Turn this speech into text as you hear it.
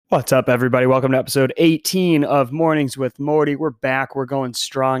What's up, everybody? Welcome to episode 18 of Mornings with Morty. We're back. We're going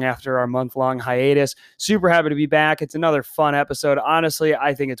strong after our month-long hiatus. Super happy to be back. It's another fun episode. Honestly,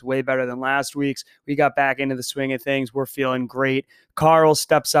 I think it's way better than last week's. We got back into the swing of things. We're feeling great. Carl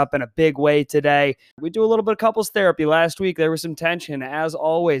steps up in a big way today. We do a little bit of couples therapy. Last week, there was some tension. As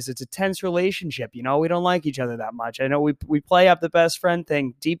always, it's a tense relationship. You know, we don't like each other that much. I know we play up the best friend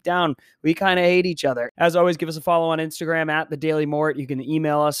thing. Deep down, we kind of hate each other. As always, give us a follow on Instagram at The Daily Mort. You can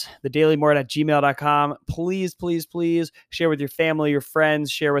email us, thedailymort@gmail.com. Please, please, please share with your family, your friends,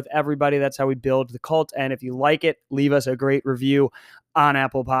 share with everybody. That's how we build the cult. And if you like it, leave us a great review on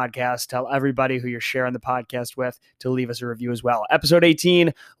Apple Podcasts. Tell everybody who you're sharing the podcast with to leave us a review as well. Episode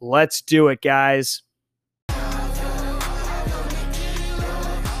 18. Let's do it, guys.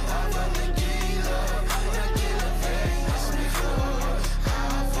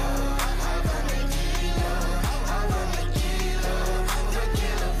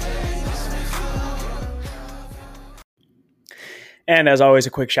 And as always, a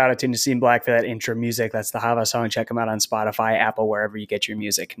quick shout out to Nassim Black for that intro music. That's the Hava song. Check him out on Spotify, Apple, wherever you get your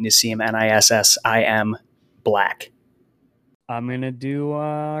music. Nassim, Nissim Black. I'm going to do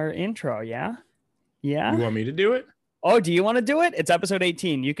our intro, yeah? Yeah? You want me to do it? Oh, do you want to do it? It's episode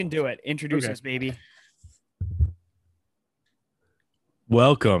 18. You can do it. Introduce us, baby.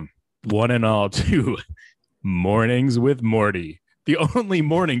 Welcome, one and all, to Mornings with Morty, the only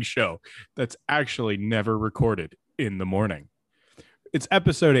morning show that's actually never recorded in the morning. It's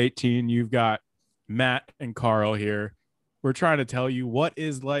episode 18. You've got Matt and Carl here. We're trying to tell you what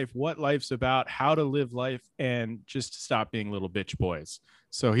is life, what life's about, how to live life, and just to stop being little bitch boys.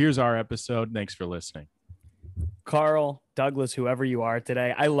 So here's our episode. Thanks for listening. Carl, Douglas, whoever you are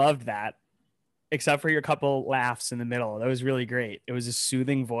today, I loved that, except for your couple laughs in the middle. That was really great. It was a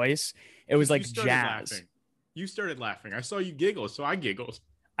soothing voice. It was like jazz. Laughing. You started laughing. I saw you giggle, so I giggled.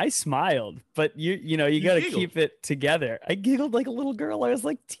 I smiled, but you got to keep it together. I giggled like a little girl. I was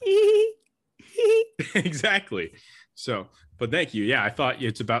like, tee. Exactly. So, but thank you. Yeah, I thought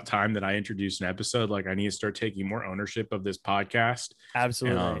it's about time that I introduced an episode. Like, I need to start taking more ownership of this podcast.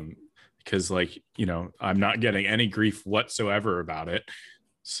 Absolutely. Because, I'm not getting any grief whatsoever about it.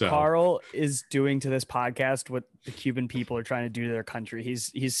 So Carl is doing to this podcast what the Cuban people are trying to do to their country.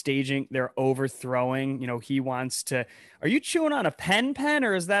 He's staging, they're overthrowing. He wants to. Are you chewing on a pen,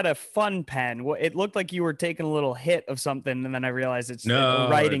 or is that a fun pen? Well, it looked like you were taking a little hit of something, and then I realized it's a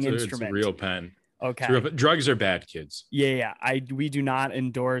writing instrument. It's a real pen. Okay. Drugs are bad, kids. Yeah. We do not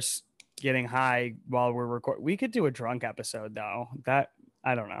endorse getting high while we're recording. We could do a drunk episode though. That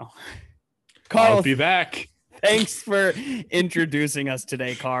I don't know. Carl, I'll be back. Thanks for introducing us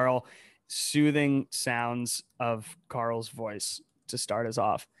today, Carl. Soothing sounds of Carl's voice to start us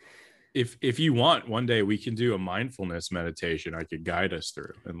off. If you want, one day we can do a mindfulness meditation I could guide us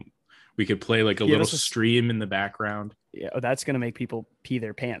through. And we could play like a little stream in the background. Yeah, that's going to make people pee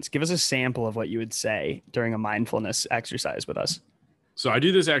their pants. Give us a sample of what you would say during a mindfulness exercise with us. So I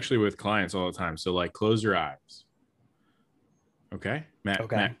do this actually with clients all the time. So like, close your eyes. Okay, Matt.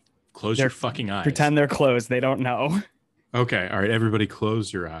 Okay. Matt, close your fucking eyes. Pretend they're closed. They don't know. Okay. All right. Everybody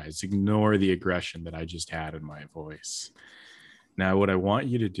close your eyes. Ignore the aggression that I just had in my voice. Now, what I want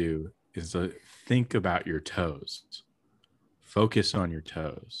you to do is think about your toes. Focus on your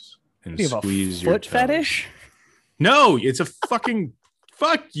toes and squeeze your toes. Foot fetish? No, it's a fucking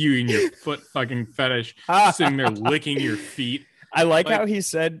fuck you and your foot fucking fetish. Sitting there licking your feet. I like how he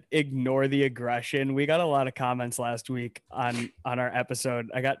said, ignore the aggression. We got a lot of comments last week on our episode.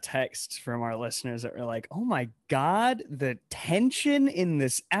 I got texts from our listeners that were like, oh my God, the tension in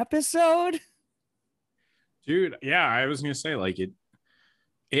this episode. Dude, yeah, I was going to say like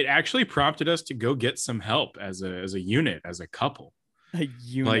it actually prompted us to go get some help as a unit, as a couple. A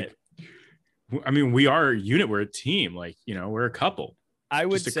unit. Like, I mean, we are a unit. We're a team. Like, we're a couple. I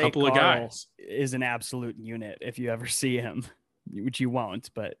would say say couple of guys is an absolute unit if you ever see him. Which you won't,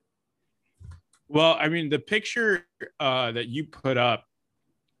 but well, I mean, the picture that you put up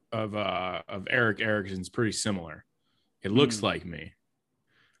of Eric Erickson's pretty similar. It looks like me.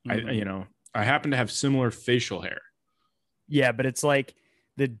 I happen to have similar facial hair. Yeah, but it's like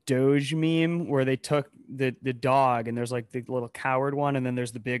the Doge meme where they took the dog and there's like the little coward one and then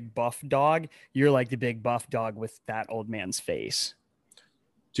there's the big buff dog. You're like the big buff dog with that old man's face.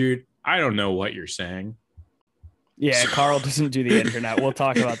 Dude, I don't know what you're saying. Yeah, Carl doesn't do the internet. We'll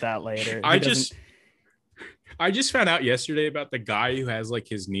talk about that later. I just found out yesterday about the guy who has like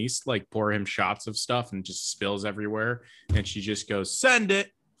his niece like pour him shots of stuff and just spills everywhere. And she just goes, send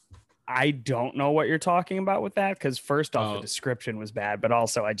it. I don't know what you're talking about with that, because first off, the Oh. description was bad, but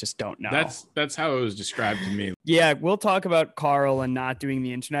also I just don't know. That's how it was described to me. Yeah, we'll talk about Carl and not doing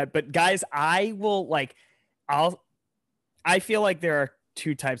the internet, but guys, I feel like there are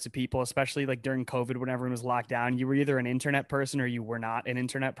two types of people, especially like during COVID when everyone was locked down. You were either an internet person or you were not an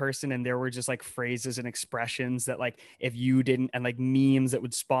internet person. And there were just like phrases and expressions that like if you didn't, and like memes that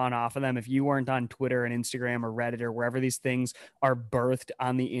would spawn off of them, if you weren't on Twitter and Instagram or Reddit or wherever these things are birthed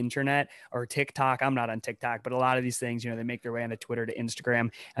on the internet, or TikTok. I'm not on TikTok, but a lot of these things, they make their way onto Twitter to Instagram,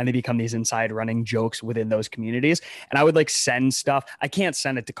 and they become these inside running jokes within those communities. And I would like send stuff. I can't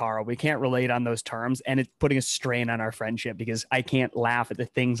send it to Carl. We can't relate on those terms, and it's putting a strain on our friendship because I can't laugh at the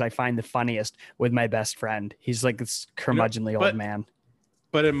things I find the funniest with my best friend. He's like this curmudgeonly old man.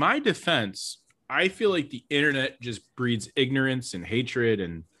 But in my defense, I feel like the internet just breeds ignorance and hatred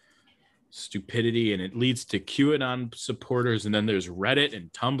and stupidity, and it leads to QAnon supporters. And then there's Reddit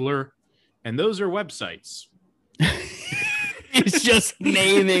and Tumblr, and those are websites. He's just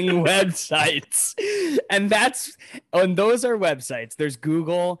naming websites, and those are websites. There's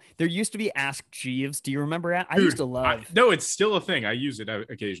Google. There used to be Ask Jeeves. Do you remember that? I used to love. No, it's still a thing. I use it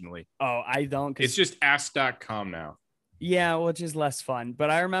occasionally. Oh, I don't. It's just ask.com now. Yeah, which is less fun.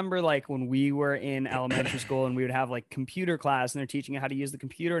 But I remember like when we were in elementary school and we would have like computer class and they're teaching you how to use the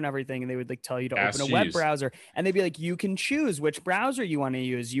computer and everything. And they would like tell you to open a web browser, and they'd be like, you can choose which browser you want to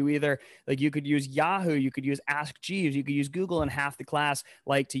use. You either like, you could use Yahoo, you could use Ask Jeeves, you could use Google, and half the class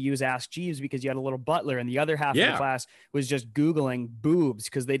liked to use Ask Jeeves because you had a little butler, and the other half of the class was just Googling boobs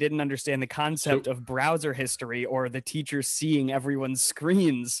because they didn't understand the concept of browser history or the teacher seeing everyone's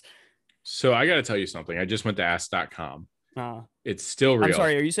screens. So I got to tell you something. I just went to ask.com. It's still real. I'm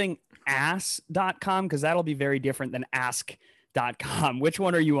sorry. Are you saying ass.com? Because that'll be very different than ask.com. Which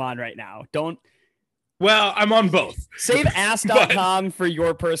one are you on right now? Well, I'm on both. Save ask.com for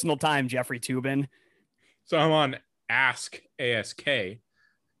your personal time, Jeffrey Toobin. So I'm on ask.com.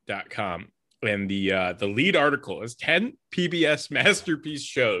 And the lead article is 10 PBS masterpiece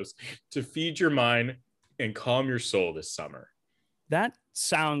shows to feed your mind and calm your soul this summer. That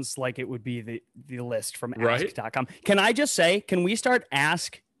sounds like it would be the list from ask.com. Can I just say, can we start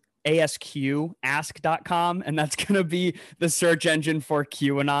ask.com, and that's going to be the search engine for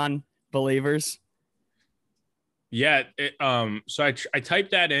QAnon believers? Yeah. So I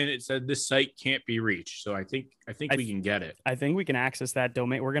typed that in. It said this site can't be reached. So I think we can get it. I think we can access that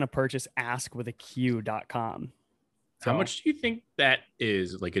domain. We're going to purchase ask.com. How much do you think that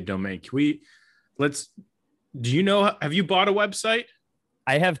is, like a domain? Do you know, have you bought a website?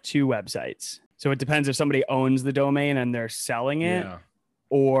 I have 2 websites. So it depends if somebody owns the domain and they're selling it,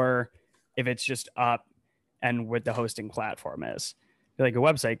 or if it's just up and what the hosting platform is. Like a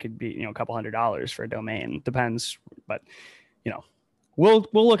website could be, a couple $100 for a domain. Depends, but we'll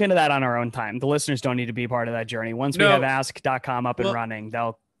look into that on our own time. The listeners don't need to be part of that journey. Once we have ask.com up and running,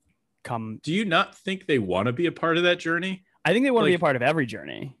 they'll come. Do you not think they want to be a part of that journey? I think they want to be a part of every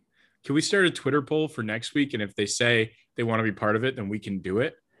journey. Can we start a Twitter poll for next week? And if they say they want to be part of it, then we can do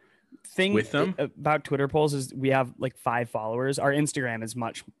it with them. About Twitter polls is we have like 5 followers. Our Instagram is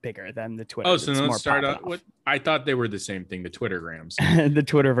much bigger than the Twitter. Oh, so then let's start out with, I thought they were the same thing. The Twittergrams, the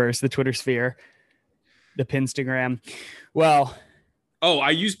Twitterverse, the Twitter sphere, the Pinstagram. Well, I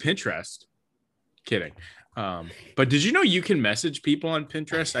use Pinterest. Kidding. But did you know you can message people on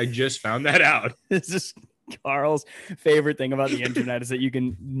Pinterest? I just found that out. This is Carl's favorite thing about the internet, is that you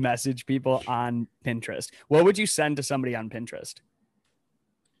can message people on Pinterest. What would you send to somebody on Pinterest?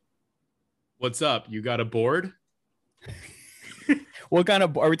 What's up? You got a board? What kind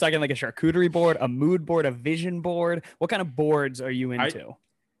of, are we talking like a charcuterie board, a mood board, a vision board? What kind of boards are you into?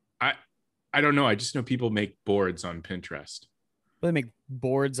 I don't know. I just know people make boards on Pinterest. Well, they make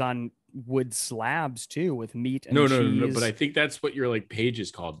boards on wood slabs too, with meat and cheese. No. But I think that's what your like page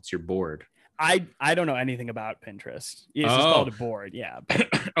is called. It's your board. I don't know anything about Pinterest. It's just called a board. Yeah.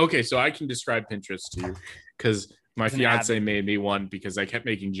 Okay. So I can describe Pinterest to you because my fiance made me one because I kept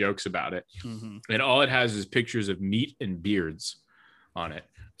making jokes about it. Mm-hmm. And all it has is pictures of meat and beards on it.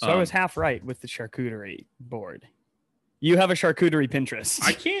 So I was half right with the charcuterie board. You have a charcuterie Pinterest.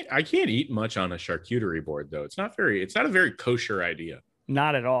 I can't eat much on a charcuterie board though. It's not a very kosher idea.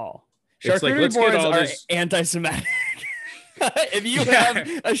 Not at all. Charcuterie boards are anti-Semitic. If you have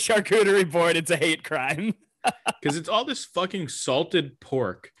a charcuterie board, it's a hate crime. Because it's all this fucking salted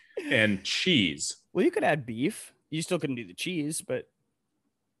pork and cheese. Well, you could add beef. You still couldn't do the cheese, but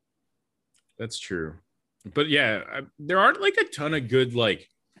that's true. But yeah, there aren't like a ton of good like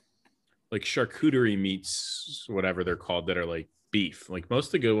charcuterie meats, whatever they're called, that are like beef. Like most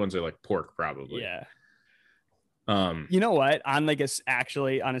of the good ones are like pork, probably. Yeah. You know what? On like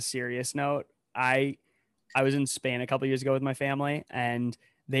actually on a serious note, I was in Spain a couple years ago with my family, and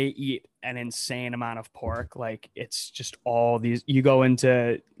they eat an insane amount of pork. Like it's just all these. You go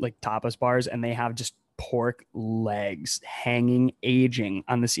into like tapas bars, and they have just pork legs hanging, aging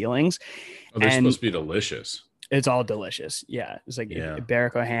on the ceilings, Oh, they're and supposed to be delicious. it's all delicious. Yeah. It's like Yeah.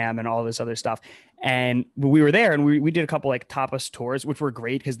 Iberico ham and all this other stuff. And we were there and we did a couple like tapas tours, which were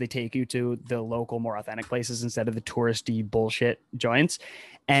great because they take you to the local, more authentic places instead of the touristy bullshit joints.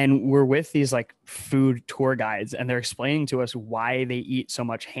 And we're with these like food tour guides, and they're explaining to us why they eat so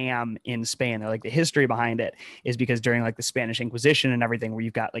much ham in Spain. They're like, the history behind it is because during like the Spanish Inquisition and everything, where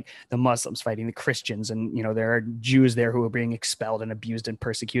you've got like the Muslims fighting the Christians, and you know there are Jews there who are being expelled and abused and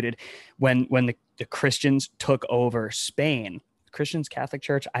persecuted. When the Christians took over Spain, Christians, Catholic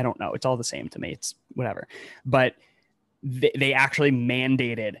Church, I don't know, it's all the same to me, it's whatever, but they actually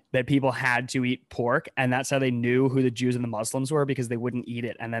mandated that people had to eat pork, and that's how they knew who the Jews and the Muslims were, because they wouldn't eat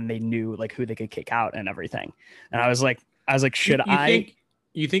it, and then they knew like who they could kick out and everything. And I was like,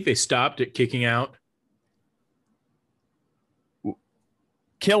 you think they stopped at kicking out?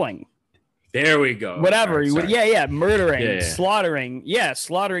 Killing. There we go. Whatever. Yeah. Murdering, Yeah.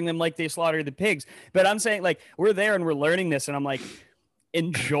 slaughtering them like they slaughtered the pigs. But I'm saying like we're there and we're learning this, and I'm like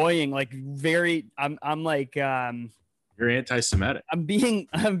enjoying like I'm like You're anti-Semitic. I'm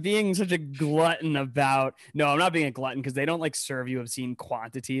being such a glutton about. No, I'm not being a glutton, because they don't like serve you obscene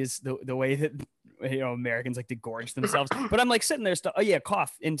quantities the way that Americans like to gorge themselves. But I'm like sitting there,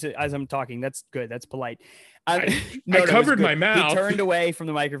 cough into as I'm talking. That's good. That's polite. I covered my mouth. He turned away from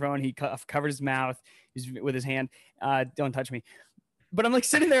the microphone. He covered his mouth with his hand. Don't touch me. But I'm like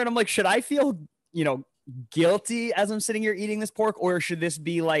sitting there, and I'm like, should I feel guilty as I'm sitting here eating this pork, or should this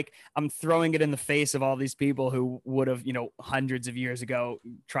be like I'm throwing it in the face of all these people who would have hundreds of years ago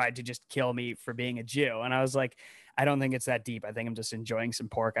tried to just kill me for being a Jew? And I was like, I don't think it's that deep. I think I'm just enjoying some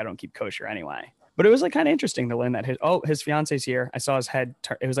pork. I don't keep kosher anyway. But it was like kind of interesting to learn that his fiance's here. I saw his head.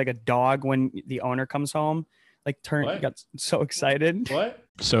 It was like a dog when the owner comes home, like got so excited. What?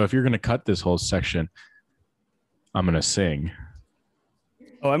 So if you're going to cut this whole section, I'm going to sing.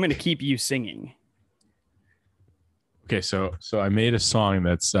 Oh, I'm going to keep you singing. Okay, so I made a song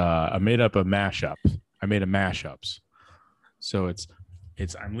that's I made up a mashup. I made a mashups. So it's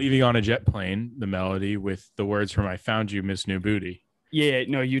I'm leaving on a jet plane, the melody with the words from I Found You, Miss New Booty. Yeah,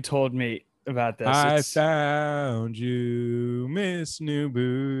 no, you told me about this. I found you, Miss New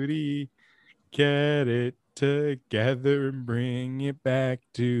Booty. Get it together and bring it back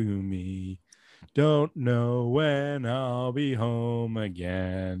to me. Don't know when I'll be home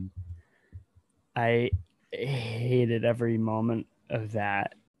again. I hated every moment of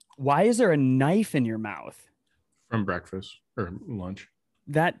that. Why is there a knife in your mouth? From breakfast or lunch.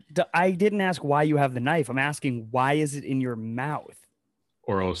 I didn't ask why you have the knife. I'm asking, why is it in your mouth?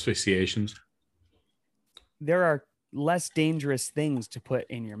 Oral asphyxiations. There are less dangerous things to put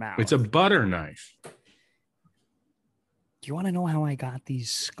in your mouth. It's a butter knife. Do you want to know how I got these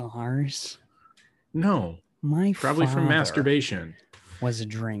scars? No. Probably from masturbation. Was a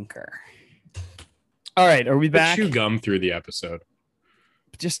drinker. All right, are we back? Chew gum through the episode.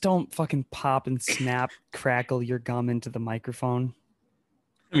 Just don't fucking pop and snap, crackle your gum into the microphone.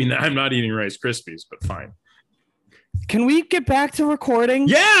 I mean, I'm not eating Rice Krispies, but fine. Can we get back to recording?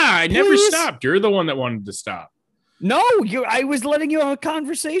 Yeah, I never stopped. You're the one that wanted to stop. No, I was letting you have a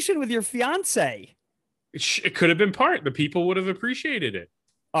conversation with your fiance. It could have been part. The people would have appreciated it.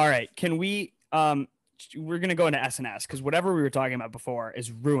 All right, can we? We're gonna go into SNS because whatever we were talking about before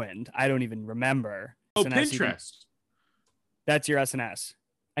is ruined. I don't even remember. Oh, SNS Pinterest. That's your SNS.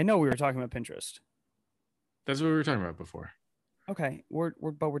 I know we were talking about Pinterest. That's what we were talking about before. Okay, we're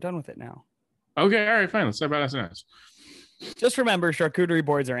done with it now. Okay, all right, fine. Let's talk about SNS. Just remember, charcuterie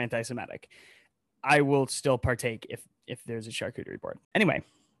boards are anti-Semitic. I will still partake if there's a charcuterie board. Anyway,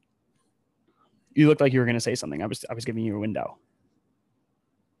 you looked like you were going to say something. I was giving you a window.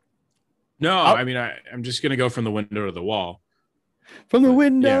 No, I mean I'm just going to go from the window to the wall. From the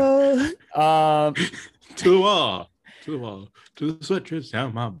window, to the wall, to the wall, to the sweatshirts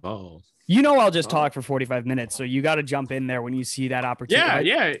down my balls. I'll just talk for 45 minutes, so you got to jump in there when you see that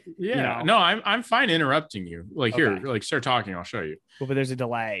opportunity. Yeah. No, I'm fine interrupting you. Like here, like start talking. I'll show you. Well, but there's a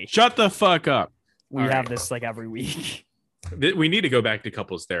delay. Shut the fuck up. We have this like every week. We need to go back to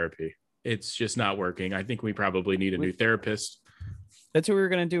couples therapy. It's just not working. I think we probably need a new therapist. That's what we were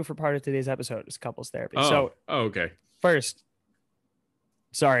going to do for part of today's episode is couples therapy. Okay. First,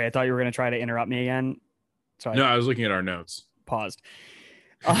 sorry, I thought you were going to try to interrupt me again. So I was looking at our notes. Paused.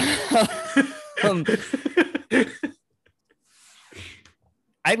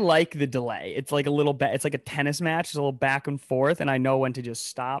 I like the delay. It's like a little bit. It's like a tennis match. It's a little back and forth, and I know when to just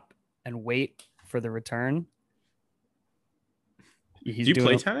stop and wait for the return. He's Do you play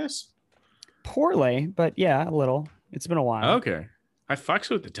doing tennis? poorly, but yeah, a little. It's been a while. Okay. I fucks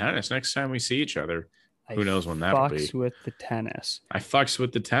with the tennis. Next time we see each other, who knows when that'll be. Fucks with the tennis. I fucks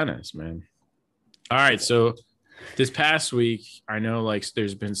with the tennis, man. All right, so this past week, I know like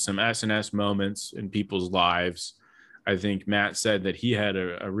there's been some SNS moments in people's lives. I think Matt said that he had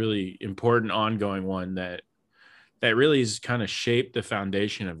a really important ongoing one that really has kind of shaped the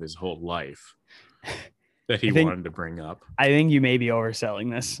foundation of his whole life that he wanted to bring up. I think you may be overselling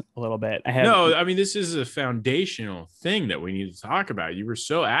this a little bit. No, I mean, this is a foundational thing that we need to talk about. You were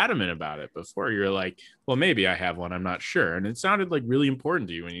so adamant about it before. You're like, well, maybe I have one. I'm not sure. And it sounded like really important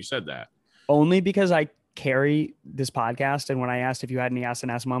to you when you said that. Only because I carry this podcast. And when I asked if you had any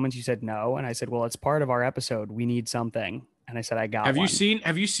SNS moments, you said no. And I said, well, it's part of our episode. We need something. And I said, I got Have one.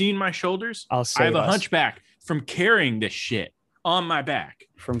 Have you seen my shoulders? I have a hunchback from carrying this shit on my back.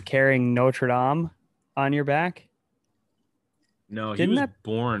 From carrying Notre Dame on your back? No, he was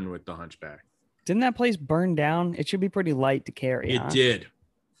born with the hunchback. Didn't that place burn down? It should be pretty light to carry. It did.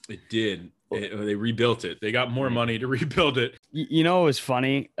 It did. They rebuilt it. They got more money to rebuild it. You know what was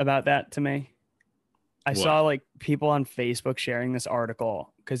funny about that to me? I saw like people on Facebook sharing this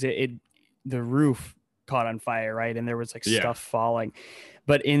article because the roof caught on fire, right? And there was like stuff falling.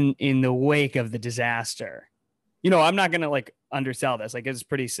 But in the wake of the disaster, I'm not gonna like undersell this. Like it's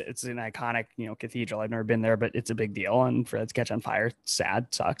an iconic, cathedral. I've never been there, but it's a big deal. And for that to catch on fire, sad,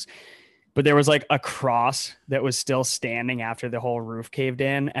 sucks. But there was like a cross that was still standing after the whole roof caved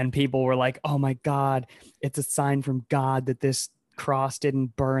in. And people were like, oh my God, it's a sign from God that this cross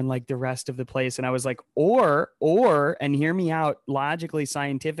didn't burn like the rest of the place. And I was like, or, and hear me out, logically,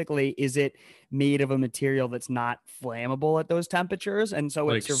 scientifically, is it made of a material that's not flammable at those temperatures? And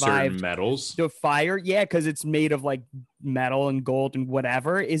so it survived metals, the fire. Yeah. Cause it's made of like metal and gold and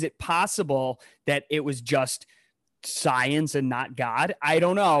whatever. Is it possible that it was just science and not God? I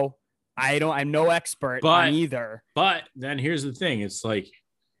don't know. I'm no expert on either. But then here's the thing. It's like,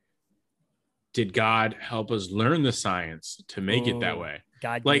 did God help us learn the science to make it that way?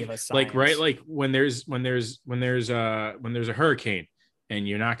 God gave us science. Like when there's a hurricane and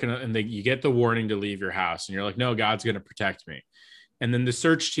you're not gonna, and you get the warning to leave your house, and you're like, no, God's gonna protect me. And then the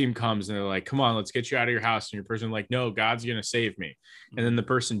search team comes and they're like, come on, let's get you out of your house. And your person like, no, God's gonna save me. And then the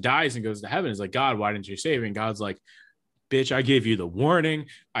person dies and goes to heaven. Is like, God, why didn't you save me? And God's like, bitch, I gave you the warning.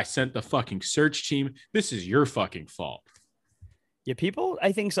 I sent the fucking search team. This is your fucking fault. Yeah, people,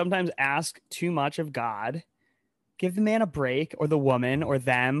 I think, sometimes ask too much of God. Give the man a break, or the woman, or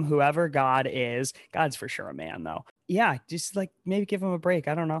them, whoever God is. God's for sure a man, though. Yeah, just like maybe give him a break.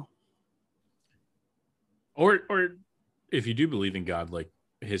 I don't know. Or if you do believe in God, like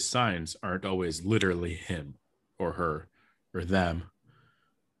his signs aren't always literally him or her or them.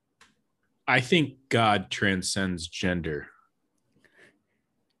 I think God transcends gender.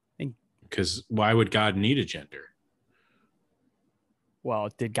 Because why would God need a gender? Well,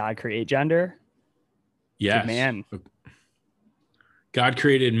 did God create gender? Yes. Man. God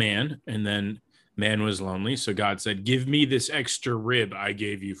created man, and then man was lonely. So God said, give me this extra rib I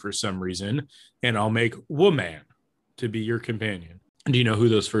gave you for some reason, and I'll make woman to be your companion. Do you know who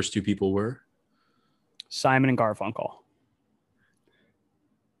those first two people were? Simon and Garfunkel.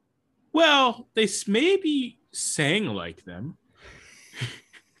 Well, they maybe sang like them.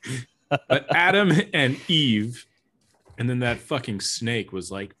 But Adam and Eve, and then that fucking snake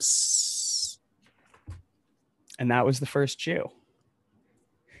was like, psst. And that was the first Jew.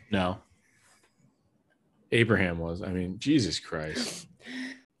 No. Abraham was. I mean, Jesus Christ.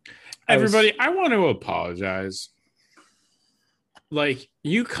 Everybody, I want to apologize. Like,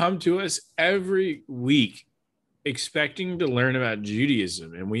 you come to us every week expecting to learn about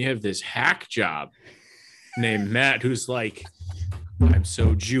Judaism, and we have this hack job named Matt who's like, I'm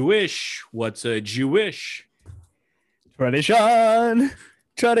so Jewish. What's a Jewish? Tradition.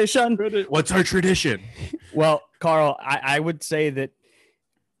 What's our tradition? Well, Carl, I would say that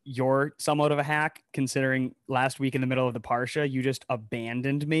you're somewhat of a hack, considering last week in the middle of the Parsha, you just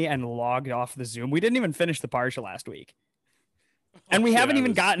abandoned me and logged off the Zoom. We didn't even finish the Parsha last week. And we haven't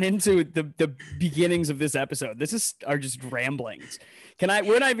even gotten into the beginnings of this episode. This are just ramblings. We're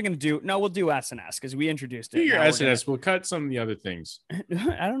not even going to we'll do SNS because we introduced it. Do your SNS. We'll cut some of the other things.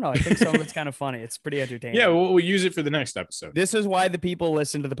 I don't know. I think some of it's kind of funny. It's pretty entertaining. Yeah, we'll use it for the next episode. This is why the people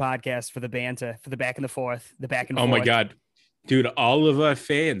listen to the podcast, for the banter, for the back and forth. Oh my God. Dude, all of our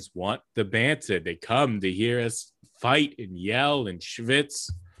fans want the banter. They come to hear us fight and yell and schwitz.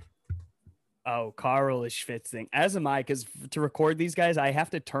 Oh, Carl is schwitzing, as am I, because to record these guys, I have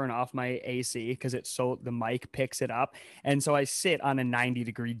to turn off my AC because it's so the mic picks it up. And so I sit on a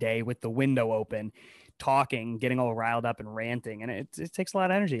 90-degree day with the window open, talking, getting all riled up and ranting. And it takes a lot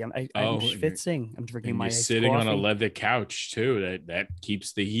of energy. I'm schwitzing. I'm drinking And my you're sitting coffee on a leather couch too. That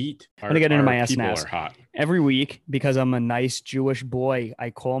keeps the heat. I'm gonna get into my people SNS are hot. every week because I'm a nice Jewish boy. I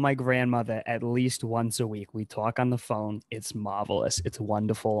call my grandmother at least once a week. We talk on the phone. It's marvelous. It's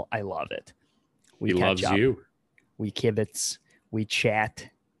wonderful. I love it. We He catch loves up. you. We kibitz. We chat.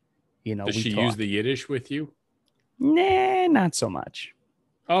 You know, Does we she talk. use the Yiddish with you? Nah, not so much.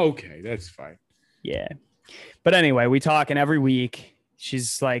 Oh, okay, that's fine. Yeah. But anyway, we talk, and every week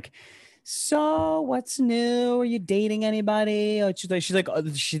she's like, so what's new? Are you dating anybody? Or she's like,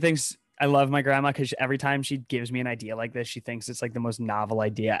 she thinks I love my grandma because every time she gives me an idea like this, she thinks it's like the most novel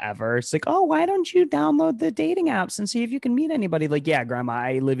idea ever. It's like, oh, why don't you download the dating apps and see if you can meet anybody? Like, yeah, grandma,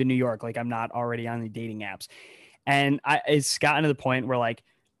 I live in New York. Like, I'm not already on the dating apps. And it's gotten to the point where like,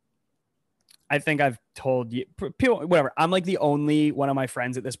 I think I've told you, people, whatever. I'm like the only one of my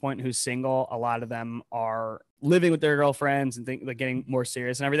friends at this point who's single. A lot of them are living with their girlfriends and like getting more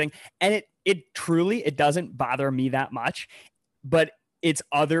serious and everything. And it truly, it doesn't bother me that much, but it's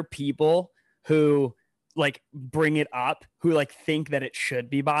other people who like bring it up, who like think that it should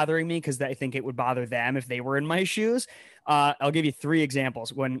be bothering me because they think it would bother them if they were in my shoes. I'll give you 3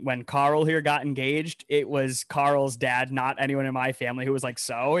 examples. When Carl here got engaged, it was Carl's dad, not anyone in my family, who was like,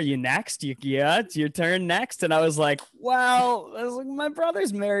 so are you next? Yeah, it's your turn next. And I was like, well, I was like, my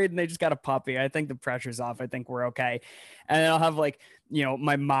brother's married and they just got a puppy. I think the pressure's off. I think we're okay. And then I'll have like, you know,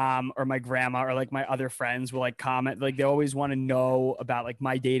 my mom or my grandma or like my other friends will like comment, like they always want to know about like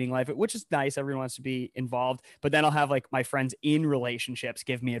my dating life, which is nice. Everyone wants to be involved. But then I'll have like my friends in relationships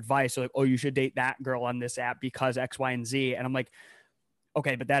give me advice. So like, oh, you should date that girl on this app because X, Y, and Z. And I'm like,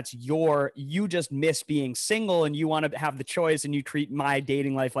 okay, but you just miss being single and you want to have the choice and you treat my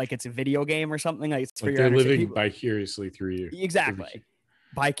dating life like it's a video game or something. Like, it's like they're living vicariously through you. Exactly.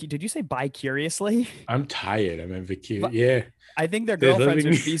 Did you say bi-curiously? I'm tired. I mean, yeah. I think their girlfriends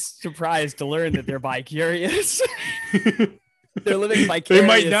would be surprised to learn that they're bi-curious. They're living vicariously. They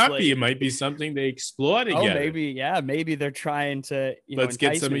might not be. It might be something they explore together. Oh, maybe. Yeah. Maybe they're trying to, let's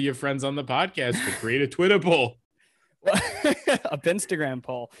get some of your friends on the podcast to create a Twitter poll. A Instagram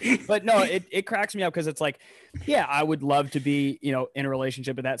poll. But no, it cracks me up because it's like, yeah, I would love to be, in a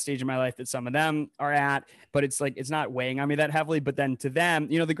relationship at that stage of my life that some of them are at, but it's like, it's not weighing on me that heavily. But then to them,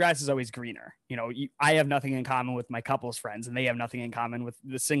 the grass is always greener. I have nothing in common with my couple's friends and they have nothing in common with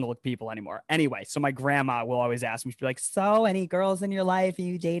the single people anymore. Anyway, so my grandma will always ask me, she'll be like, so any girls in your life? Are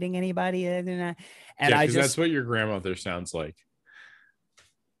you dating anybody? And that's what your grandmother sounds like.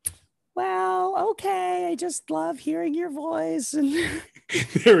 Well, okay. I just love hearing your voice. And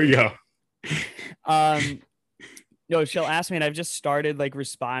there we go. She'll ask me, and I've just started like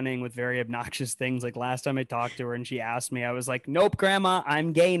responding with very obnoxious things. Like last time I talked to her and she asked me, I was like, nope, grandma,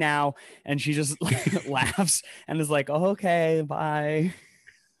 I'm gay now. And she just laughs and is like, oh, okay, bye.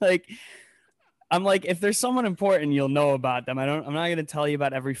 Like, I'm like, if there's someone important, you'll know about them. I'm not going to tell you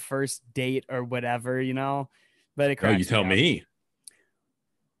about every first date or whatever, but it cracks you tell me.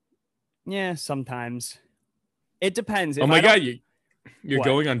 Yeah, sometimes. It depends. Oh my God, you're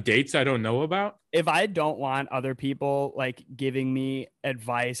going on dates I don't know about? If I don't want other people like giving me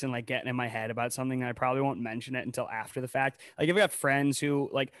advice and like getting in my head about something, I probably won't mention it until after the fact. Like if I got friends who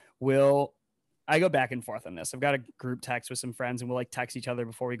like I go back and forth on this. I've got a group text with some friends and we'll like text each other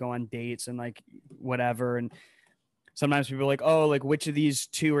before we go on dates and like whatever. And sometimes people are like, oh, like which of these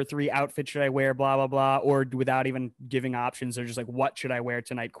 2 or 3 outfits should I wear? Blah, blah, blah. Or without even giving options, they're just like, what should I wear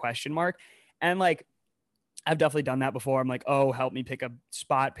tonight? ? And like, I've definitely done that before. I'm like, oh, help me pick a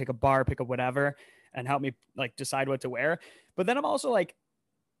spot, pick a bar, pick a whatever, and help me like decide what to wear. But then I'm also like,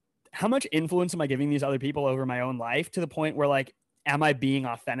 how much influence am I giving these other people over my own life to the point where like, am I being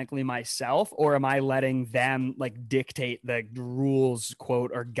authentically myself or am I letting them like dictate the rules, quote,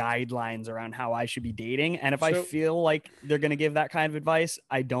 or guidelines around how I should be dating? And if I feel like they're going to give that kind of advice,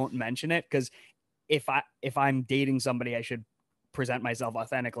 I don't mention it. Cause if I'm dating somebody, I should present myself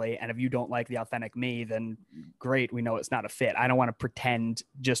authentically. And if you don't like the authentic me, then great. We know it's not a fit. I don't want to pretend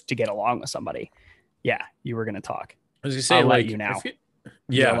just to get along with somebody. Yeah. You were going to talk. I was going to say, I'll let you now.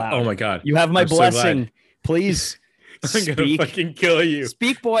 Yeah. Oh my God. You have my blessing. Please. I'm gonna fucking kill you.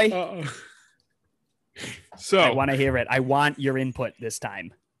 Speak, boy. So I want to hear it. I want your input this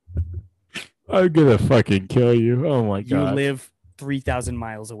time. I'm gonna fucking kill you. Oh my God. You live 3,000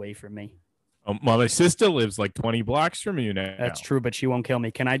 miles away from me. Well, my sister lives like 20 blocks from you now. That's true, but she won't kill me.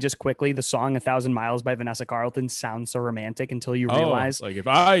 Can I just quickly, the song 1,000 Miles by Vanessa Carlton sounds so romantic until you realize. Like if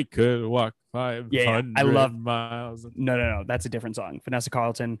I could walk 500 I love miles. No. That's a different song. Vanessa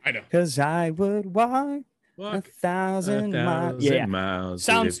Carlton. I know. Because I would walk 1,000 miles. Yeah. miles.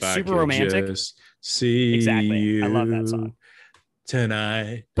 Sounds super romantic. See exactly. You I love that song.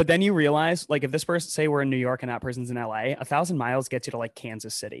 Tonight. But then you realize, like, if this person, say we're in New York and that person's in LA, 1,000 miles gets you to like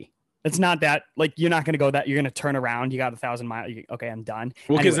Kansas City. It's not that, like, you're not going to go that, you're going to turn around. You got 1,000 miles. Okay, I'm done.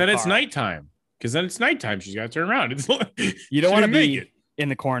 Well, because then it's nighttime. She's got to turn around. It's you don't want to be in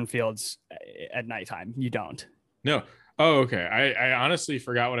the cornfields at nighttime. You don't. No. Oh, okay. I honestly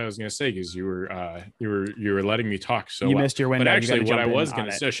forgot what I was going to say because you were letting me talk. So you missed your window. But actually, what I was going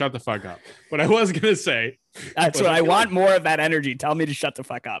to say, shut the fuck up. What I was going to say. That's what I want. More of that energy. Tell me to shut the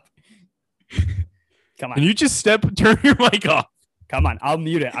fuck up. Come on. Can you just turn your mic off? Come on, I'll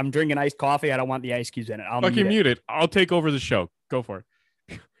mute it. I'm drinking iced coffee. I don't want the ice cubes in it. I'll mute it. I'll take over the show. Go for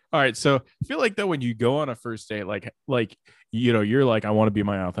it. All right. So I feel like that when you go on a first date, like you're like, I want to be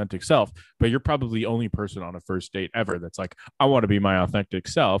my authentic self, but you're probably the only person on a first date ever that's like, I want to be my authentic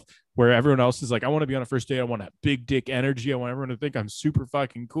self, where everyone else is like, I want to be on a first date. I want that big dick energy. I want everyone to think I'm super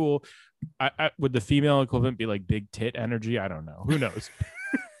fucking cool. Would the female equivalent be like big tit energy? I don't know. Who knows?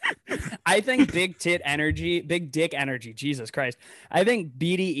 I think big dick energy, Jesus Christ. I think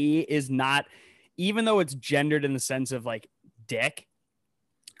BDE is not, even though it's gendered in the sense of like dick,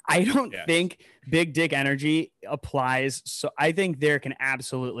 I don't think big dick energy applies. So I think there can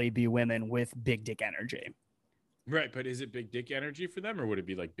absolutely be women with big dick energy. Right. But is it big dick energy for them, or would it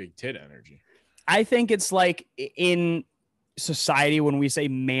be like big tit energy? I think it's like in society, when we say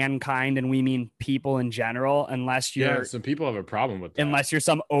mankind and we mean people in general, unless you're some people have a problem with that. Unless you're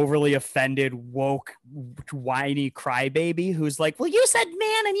some overly offended woke whiny crybaby who's like, well, you said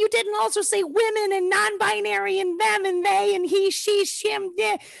man and you didn't also say women and non-binary and them and they and he, she, him.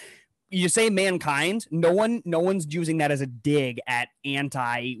 You say mankind, no one's using that as a dig at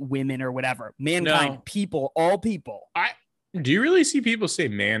anti-women or whatever. Mankind, people, all people. Do you really see people say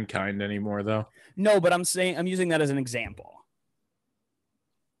mankind anymore though? No, but I'm using that as an example.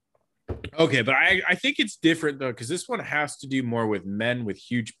 Okay, but I think it's different though, because this one has to do more with men with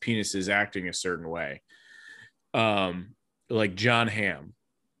huge penises acting a certain way. Like John Hamm.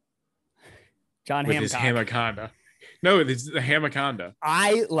 John with his Hamaconda. No, it's the Hamaconda.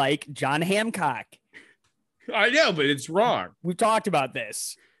 I like John Hancock. I know, but it's wrong. We've talked about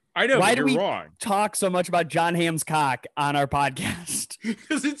this. I know, Why but do you're we wrong. Talk so much about John Hamm's cock on our podcast?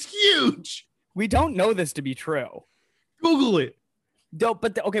 Because it's huge. We don't know this to be true. Google it. No,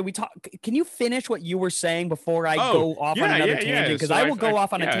 but okay, can you finish what you were saying before I go off on another tangent? Because I will go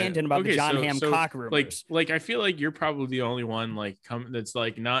off on a tangent about the John Hamm cock rumors. Like I feel like you're probably the only one that's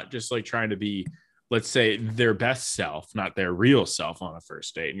like not just like trying to be, let's say, their best self, not their real self on a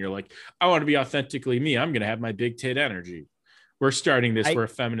first date. And you're like, I want to be authentically me. I'm going to have my big tit energy. We're starting this. We're a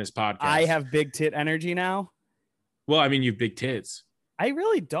feminist podcast. I have big tit energy now. Well, I mean, you've big tits. I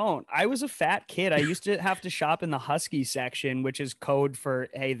really don't. I was a fat kid. I used to have to shop in the Husky section, which is code for,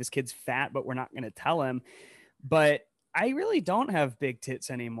 hey, this kid's fat, but we're not going to tell him. But I really don't have big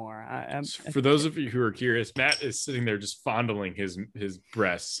tits anymore. For those of you who are curious, Matt is sitting there just fondling his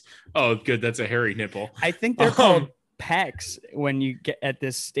breasts. Oh, good. That's a hairy nipple. I think they're called pecs when you get at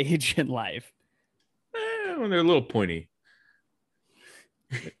this stage in life. When they're a little pointy.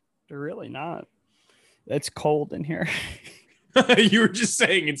 They're really not. It's cold in here. You were just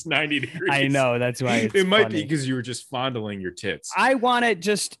saying it's 90 degrees. I know. That's why it might be because you were just fondling your tits. I want to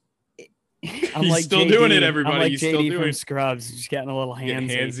just. I'm like still JD, doing it, everybody. I'm like He's JD still doing from Scrubs, just getting a little handsy.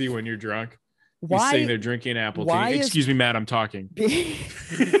 Get handsy when you're drunk. Why? He's sitting there drinking apple tea. Excuse me, Matt. I'm talking.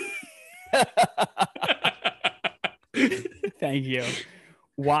 Thank you.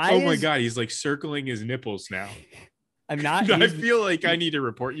 Why? Oh my God, he's like circling his nipples now. I'm not. I feel like I need to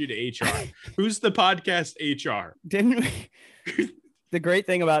report you to HR. Who's the podcast HR? Didn't we? The great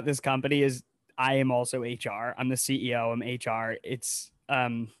thing about this company is I am also HR. I'm the CEO. I'm HR. It's a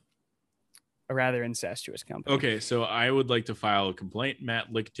rather incestuous company. Okay, so I would like to file a complaint.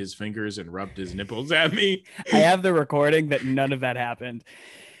 Matt licked his fingers and rubbed his nipples at me. I have the recording that none of that happened.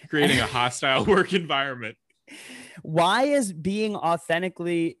 Creating a hostile work environment. Why is being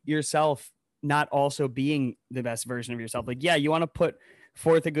authentically yourself not also being the best version of yourself? Like, yeah, you want to put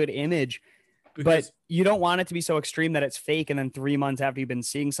forth a good image, but you don't want it to be so extreme that it's fake. And then 3 months after you've been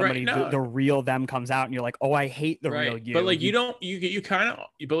seeing somebody, the real them comes out and you're like, oh, I hate the real you. But like, you kind of,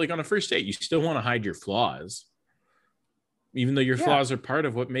 but like on a first date, you still want to hide your flaws, even though your flaws are part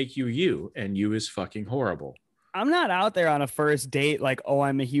of what make you you, and you is fucking horrible. I'm not out there on a first date like, oh,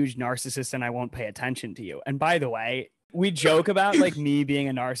 I'm a huge narcissist and I won't pay attention to you. And by the way, we joke about like me being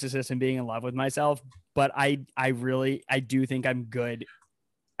a narcissist and being in love with myself, but I do think I'm good.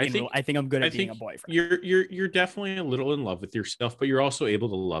 I think I'm good at being a boyfriend. You're definitely a little in love with yourself, but you're also able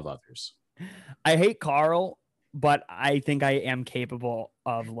to love others. I hate Carl, but I think I am capable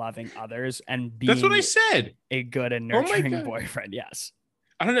of loving others and being. That's what I said. A good and nurturing boyfriend. Yes.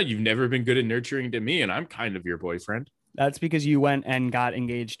 I don't know. You've never been good and nurturing to me, and I'm kind of your boyfriend. That's because you went and got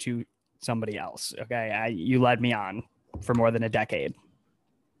engaged to somebody else. Okay. You led me on for more than a decade.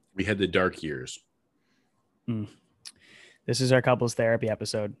 We had the dark years. This is our couples therapy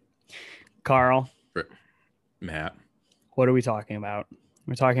episode. Carl. Matt. What are we talking about?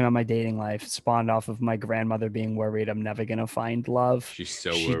 We're talking about my dating life, spawned off of my grandmother being worried I'm never going to find love. She's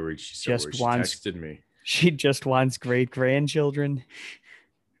so worried. She texted me. She just wants great grandchildren.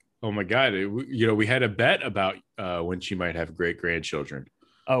 Oh my God. We had a bet about when she might have great grandchildren.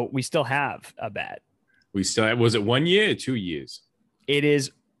 Oh, we still have a bet. Was it 1 year or 2 years? It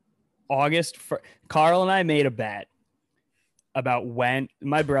is August. Carl and I made a bet about when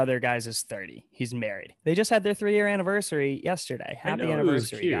my brother, guys, is 30. He's married. They just had their 3-year anniversary yesterday. Happy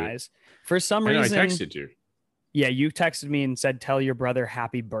anniversary, guys. For some reason, I texted you. Yeah, you texted me and said, tell your brother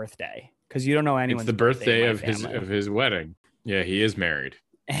happy birthday. Because you don't know anyone's birthday. It's the birthday of his wedding. Yeah, he is married.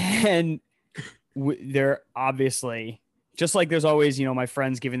 And they're obviously, just like there's always, my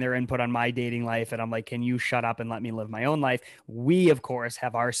friends giving their input on my dating life. And I'm like, can you shut up and let me live my own life? We, of course,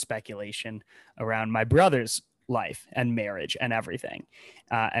 have our speculation around my brother's life and marriage and everything.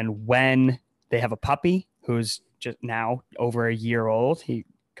 And when they have a puppy who's just now over a year old, he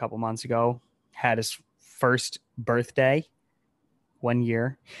a couple months ago had his first birthday, 1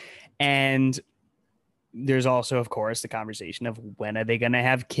 year. And there's also, of course, the conversation of when are they going to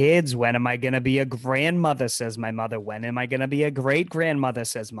have kids? When am I going to be a grandmother, says my mother. When am I going to be a great grandmother,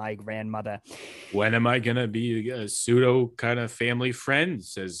 says my grandmother. When am I going to be a pseudo kind of family friend,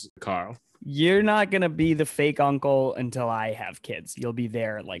 says Carl. You're not going to be the fake uncle until I have kids. You'll be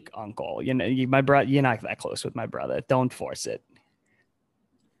there like uncle. My brother, you're not that close with my brother. Don't force it.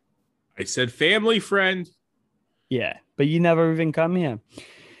 I said family friend. Yeah, but you never even come here.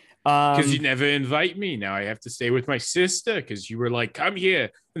 Because you never invite me. Now I have to stay with my sister because you were like, come here.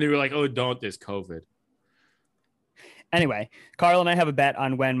 And they were like, oh, don't, there's COVID. Anyway, Carl and I have a bet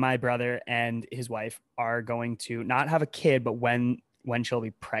on when my brother and his wife are going to not have a kid, but when she'll be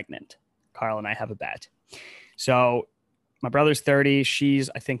pregnant. Carl and I have a bet. So my brother's 30.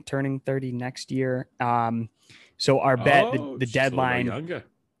 She's, I think, turning 30 next year. So our bet, the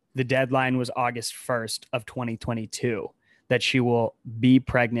deadline was August 1st of 2022. That she will be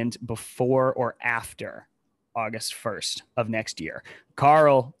pregnant before or after August 1st of next year.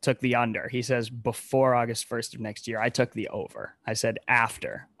 Carl took the under. He says before August 1st of next year. I took the over. I said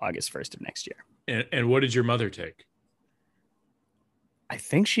after August 1st of next year. And what did your mother take? I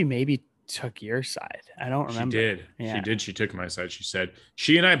think she maybe took your side. I don't remember. She did. Yeah. She did. She took my side.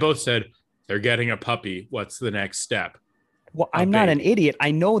 She and I both said, they're getting a puppy. What's the next step? Well, I'm not an idiot.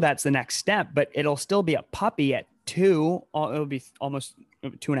 I know that's the next step, but it'll still be a puppy at 2. It'll be almost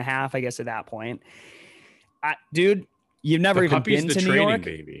 2.5, I guess, at that point. Dude, you've never even been to New York.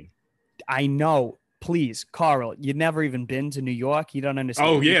 Baby. I know. Please, Carl, you've never even been to New York. You don't understand.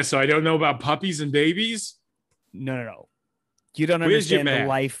 Oh, yeah. So I don't know about puppies and babies? No. You don't understand the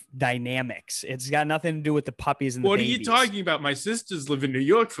life dynamics. It's got nothing to do with the puppies and the babies. What are you talking about? My sisters live in New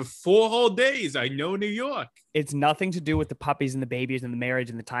York for 4 whole days. I know New York. It's nothing to do with the puppies and the babies and the marriage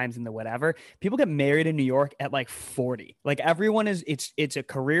and the times and the whatever. People get married in New York at like 40. Like everyone is, it's a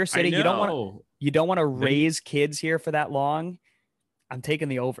career city. You don't want to raise kids here for that long. I'm taking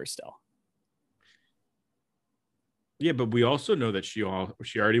the over still. Yeah, but we also know that she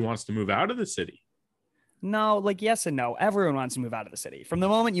already wants to move out of the city. No, like yes and no. Everyone wants to move out of the city. From the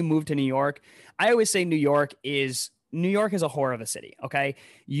moment you move to New York, I always say New York is a whore of a city. Okay.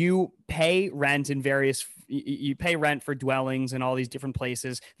 You pay rent you pay rent for dwellings in all these different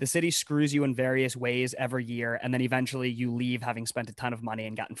places. The city screws you in various ways every year. And then eventually you leave having spent a ton of money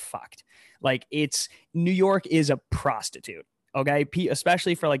and gotten fucked. Like New York is a prostitute. Okay.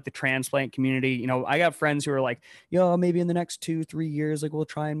 Especially for like the transplant community. I got friends who are like, maybe in the next 2-3 years, like we'll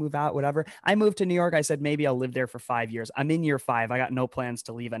try and move out, whatever. I moved to New York. I said, maybe I'll live there for 5 years. I'm in year 5. I got no plans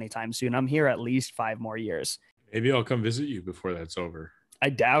to leave anytime soon. I'm here at least 5 more years. Maybe I'll come visit you before that's over. I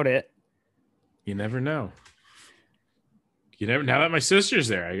doubt it. You never know. Now that my sister's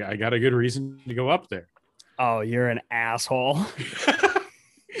there, I got a good reason to go up there. Oh, you're an asshole.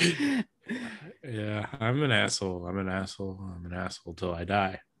 Yeah, I'm an asshole. I'm an asshole till I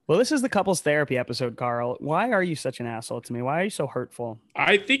die. Well, this is the couples therapy episode, Carl. Why are you such an asshole to me? Why are you so hurtful?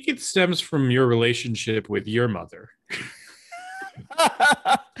 I think it stems from your relationship with your mother.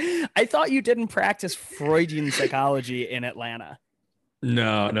 I thought you didn't practice Freudian psychology in Atlanta.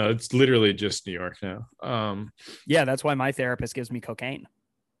 No, it's literally just New York now. Yeah, that's why my therapist gives me cocaine.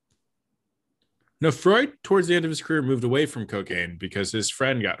 No, Freud, towards the end of his career, moved away from cocaine because his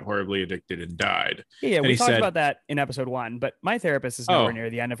friend got horribly addicted and died. Yeah, and we he talked said, about that in episode 1, but my therapist is nowhere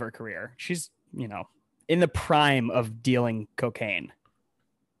near the end of her career. She's, in the prime of dealing cocaine.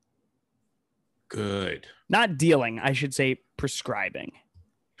 Good. Not dealing, I should say prescribing.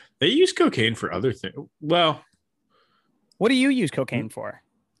 They use cocaine for other things. Well, what do you use cocaine for?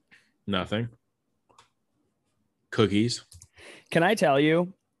 Nothing. Cookies. Can I tell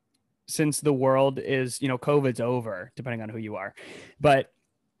you, since the world is, COVID's over, depending on who you are, but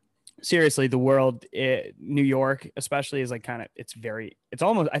seriously, the world, New York especially, is like it's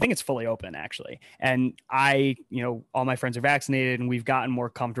almost, I think it's fully open actually. And all my friends are vaccinated and we've gotten more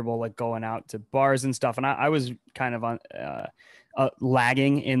comfortable like going out to bars and stuff. And I was kind of on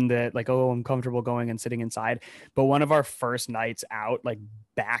lagging in the like, oh, I'm comfortable going and sitting inside. But one of our first nights out, like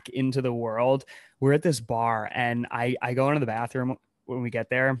back into the world, we're at this bar and I go into the bathroom when we get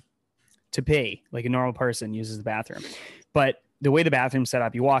there to pee, like a normal person uses the bathroom. But the way the bathroom's set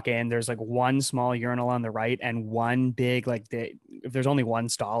up, you walk in, there's like one small urinal on the right and one big, if there's only one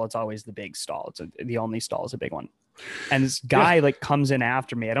stall, it's always the big stall. The only stall is a big one. And this guy comes in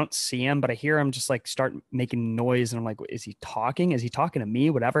after me. I don't see him, but I hear him just like start making noise. And I'm like, is he talking? Is he talking to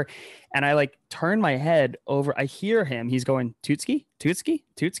me? Whatever. And I like turn my head over. I hear him. He's going, Tootski, Tootski,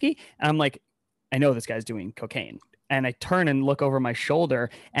 Tootski. And I'm like, I know this guy's doing cocaine. And I turn and look over my shoulder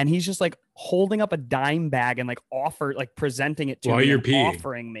and he's just like holding up a dime bag and like presenting it to while me, you're peeing,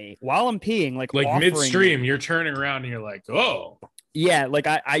 offering me while I'm peeing, like midstream, you're turning around and you're like, oh yeah. Like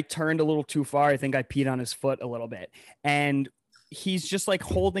I turned a little too far. I think I peed on his foot a little bit and he's just like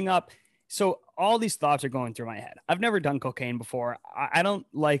holding up. So all these thoughts are going through my head. I've never done cocaine before. I don't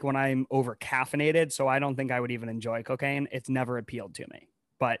like when I'm over caffeinated. So I don't think I would even enjoy cocaine. It's never appealed to me,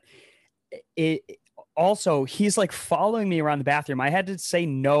 but also, he's like following me around the bathroom. I had to say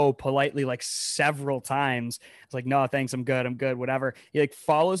no politely like several times. It's like, no, thanks. I'm good. Whatever. He like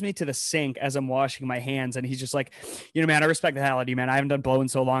follows me to the sink as I'm washing my hands. And he's just like, man, I respect the hell out of you, man. I haven't done blow in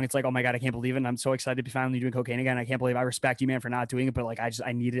so long. It's like, oh my God, I can't believe it. And I'm so excited to be finally doing cocaine again. I can't believe I respect you, man, for not doing it. But like,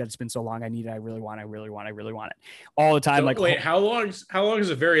 I need it. It's been so long. I need it. I really want it all the time. So, wait, how long is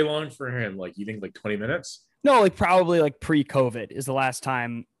it very long for him? Like, you think like 20 minutes? No, like probably like pre-COVID is the last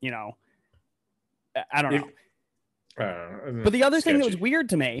time, I don't know. But the other thing that was weird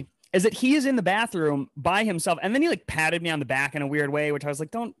to me is that he is in the bathroom by himself. And then he like patted me on the back in a weird way, which I was like,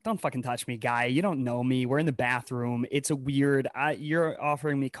 don't fucking touch me, guy. You don't know me. We're in the bathroom. It's a weird, you're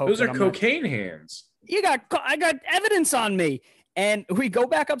offering me coke. Those are cocaine hands. I got evidence on me. And we go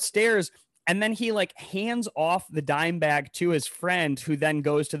back upstairs and then he like hands off the dime bag to his friend who then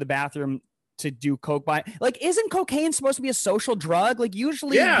goes to the bathroom to do coke by. Like, isn't cocaine supposed to be a social drug? Like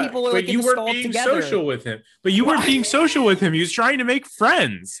usually people are like you weren't being together. Social with him. But you weren't being social with him. He was trying to make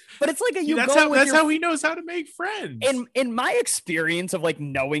friends. But it's like that's how he knows how to make friends. In my experience of like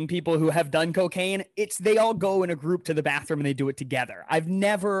knowing people who have done cocaine, they all go in a group to the bathroom and they do it together. I've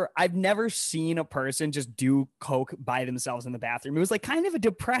never seen a person just do coke by themselves in the bathroom. It was like kind of a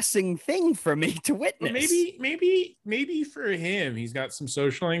depressing thing for me to witness. Well, maybe for him, he's got some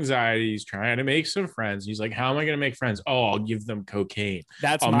social anxiety. He's trying to make some friends. He's like, how am I going to make friends? Oh, I'll give them cocaine.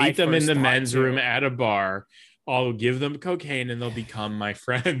 I'll meet them in the men's room at a bar. I'll give them cocaine and they'll become my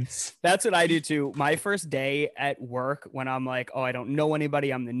friends. That's what I do too. My first day at work, when I'm like, oh, I don't know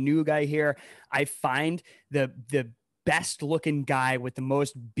anybody, I'm the new guy here, I find the best looking guy with the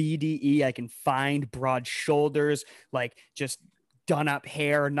most BDE I can find, broad shoulders, like just done up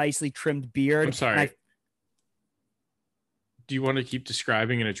hair, nicely trimmed beard. I'm sorry. Do you want to keep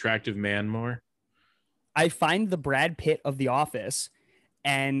describing an attractive man more? I find the Brad Pitt of The Office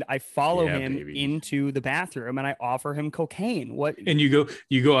and I follow him into the bathroom and I offer him cocaine. What? And you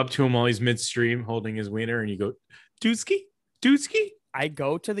go up to him while he's midstream holding his wiener and you go, Dooski? I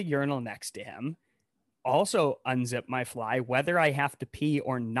go to the urinal next to him, also unzip my fly, whether I have to pee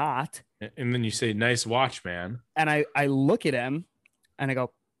or not. And then you say, nice watch, man. And I look at him and I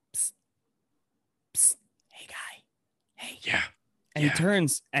go, psst, psst, hey guy. Hey. Yeah. And he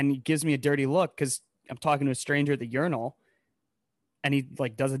turns and he gives me a dirty look because I'm talking to a stranger at the urinal. And he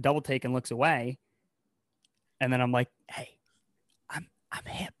like does a double take and looks away. And then I'm like, hey, I'm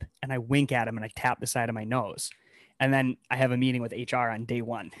hip. And I wink at him and I tap the side of my nose. And then I have a meeting with HR on day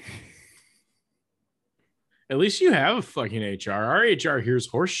one. At least you have a fucking HR. Our HR here's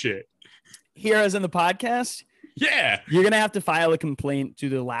horse shit. Here, as in the podcast, Yeah. you're going to have to file a complaint to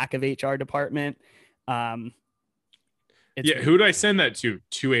the lack of HR department. Who do I send that to?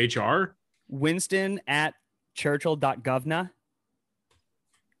 To HR? Winston at churchill.govna.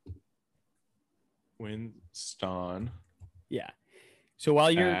 Winston. Yeah. So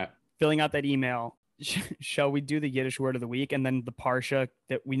while you're filling out that email, shall we do the Yiddish word of the week and then the Parsha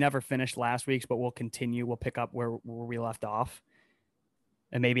that we never finished last week's, but we'll continue. We'll pick up where we left off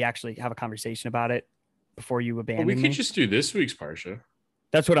and maybe actually have a conversation about it before you abandon me. We could just do this week's Parsha.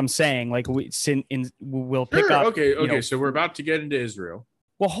 That's what I'm saying. Like we'll pick up. Okay. So we're about to get into Israel.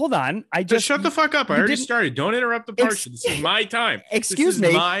 Well, hold on. Just shut the fuck up. I already started. Don't interrupt the Parsha. This is my time. Excuse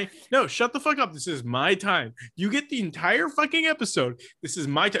me. No, shut the fuck up. This is my time. You get the entire fucking episode. This is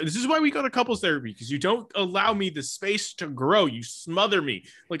my time. This is why we go to couples therapy, because you don't allow me the space to grow. You smother me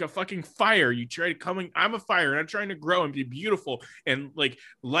like a fucking fire. You try to I'm a fire and I'm trying to grow and be beautiful and like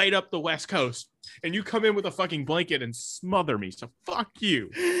light up the West Coast. And you come in with a fucking blanket and smother me. So fuck you,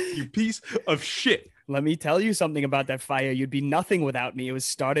 you piece of shit. Let me tell you something about that fire. You'd be nothing without me. It was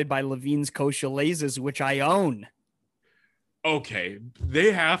started by Levine's Kosher Lasers, which I own. Okay,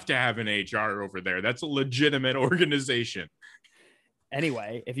 they have to have an HR over there. That's a legitimate organization.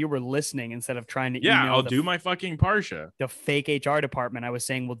 Anyway, if you were listening instead of trying to email I'll do my fucking Parsha. The fake HR department, I was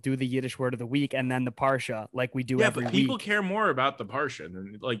saying we'll do the Yiddish word of the week and then the Parsha like we do every week. Yeah, but people care more about the Parsha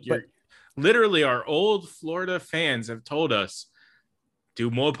than literally our old Florida fans have told us, do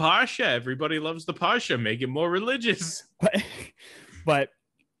more Parsha. Everybody loves the Parsha. Make it more religious. But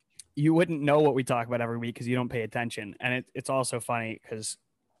you wouldn't know what we talk about every week because you don't pay attention. And it's also funny because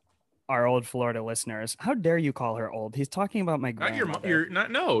our old Florida listeners, how dare you call her old? He's talking about my grandmother.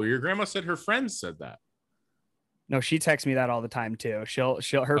 Your grandma said her friends said that. No, she texts me that all the time too.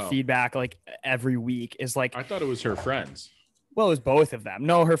 Her feedback like every week is like, I thought it was her friends. Well, it was both of them.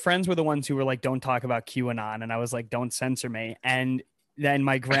 No, her friends were the ones who were like, don't talk about QAnon. And I was like, don't censor me. And then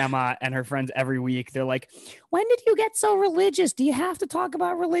my grandma and her friends every week, they're like, when did you get so religious? Do you have to talk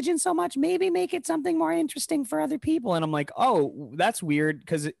about religion so much? Maybe make it something more interesting for other people. And I'm like, oh, that's weird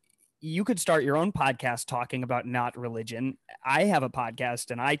because you could start your own podcast talking about not religion. I have a podcast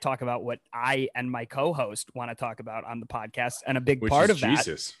and I talk about what I and my co-host want to talk about on the podcast. And a big part of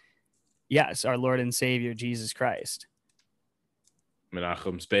Jesus. That, yes, our Lord and Savior, Jesus Christ.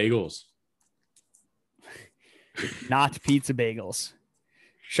 Menachem's Bagels. Not pizza bagels.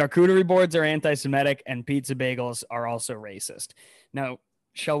 Charcuterie boards are anti-Semitic and pizza bagels are also racist. Now,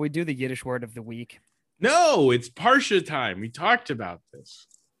 shall we do the Yiddish word of the week? No, it's Parsha time. We talked about this.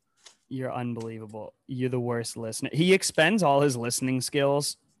 You're unbelievable. You're the worst listener. He expends all his listening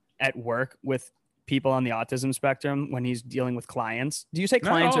skills at work with people on the autism spectrum when he's dealing with clients. Do you say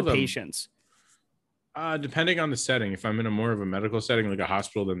clients or patients? Depending on the setting. If I'm in a more of a medical setting, like a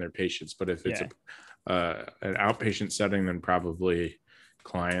hospital, then they're patients. But if it's an outpatient setting, then probably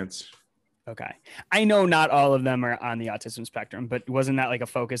clients. Okay. I know not all of them are on the autism spectrum, but wasn't that like a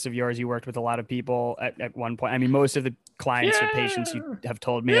focus of yours? You worked with a lot of people at one point. I mean, most of the clients or patients you have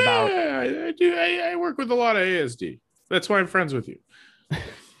told me about. Yeah, I do. I work with a lot of ASD. That's why I'm friends with you.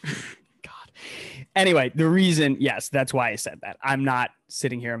 God. Anyway, the reason, yes, that's why I said that. I'm not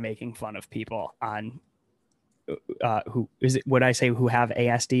sitting here making fun of people on who is it? Would I say who have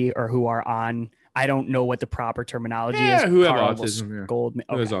ASD or who are on? I don't know what the proper terminology is. Who have autism? Yeah.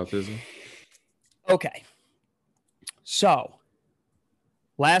 Who has autism? Okay. So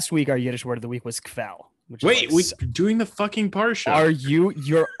last week, our Yiddish word of the week was kvel. We're doing the fucking Parsha.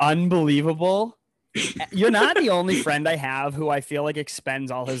 You're unbelievable. You're not the only friend I have who I feel like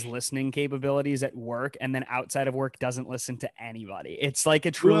expends all his listening capabilities at work and then outside of work doesn't listen to anybody. It's like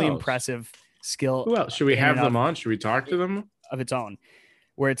a truly impressive skill. Who else? Should we have them on? Should we talk to them? Of its own,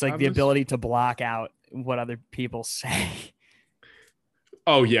 where it's like the ability to block out what other people say.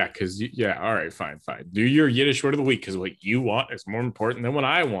 Oh, yeah, because, all right, fine. Do your Yiddish word of the week, because what you want is more important than what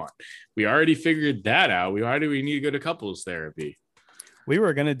I want. We already figured that out. We need to go to couples therapy. We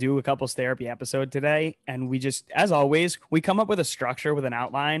were going to do a couples therapy episode today, and we just, as always, we come up with a structure with an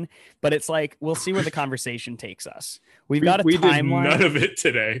outline, but it's like, we'll see where the conversation takes us. We got a timeline. Did none of it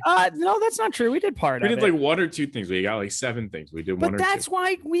today. No, that's not true. We did part of it. We did like one or two things. We got like 7 things. We did one or two. But that's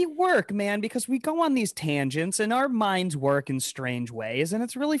why we work, man, because we go on these tangents and our minds work in strange ways, and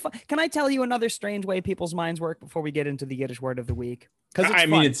it's really fun. Can I tell you another strange way people's minds work before we get into the Yiddish word of the week? Because I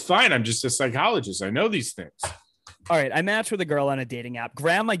mean, it's fine. I'm just a psychologist. I know these things. All right, I matched with a girl on a dating app.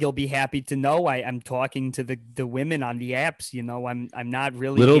 Grandma, you'll be happy to know I'm talking to the women on the apps. You know, I'm not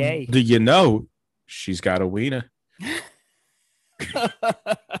really gay. Do you know she's got a wiener?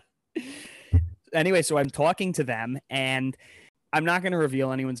 anyway, so I'm talking to them, and I'm not going to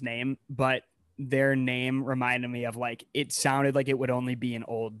reveal anyone's name, but their name reminded me of like, it sounded like it would only be an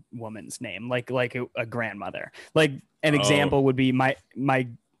old woman's name, like a grandmother. Like an example would be my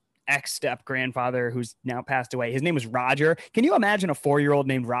ex step grandfather who's now passed away. His name was Roger. Can you imagine a 4-year-old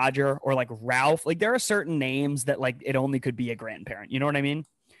named Roger, or like Ralph? Like there are certain names that like it only could be a grandparent. You know what I mean?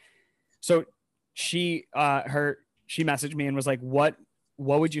 So she messaged me and was like, what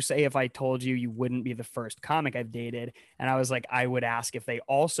would you say if I told you you wouldn't be the first comic I've dated? And I was like, I would ask if they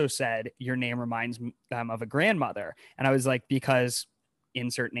also said your name reminds them of a grandmother. And I was like, because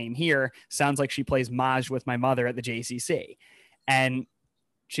insert name here sounds like she plays Maj with my mother at the JCC. And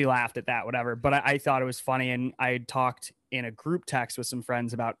she laughed at that, whatever. But I thought it was funny. And I had talked in a group text with some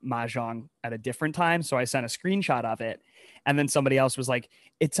friends about Mahjong at a different time. So I sent a screenshot of it. And then somebody else was like,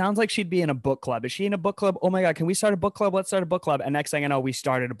 it sounds like she'd be in a book club. Is she in a book club? Oh my God, can we start a book club? Let's start a book club. And next thing I know, we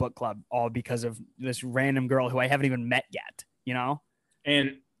started a book club all because of this random girl who I haven't even met yet, you know?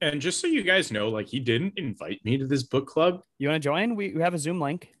 And just so you guys know, like he didn't invite me to this book club. You want to join? We have a Zoom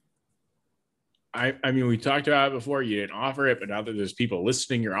link. I mean, we talked about it before. You didn't offer it, but now that there's people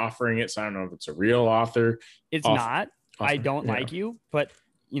listening, you're offering it. So I don't know if it's a real author. It's not. I don't like you, but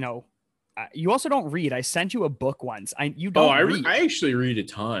you know, you also don't read. I sent you a book once. You don't read. I actually read a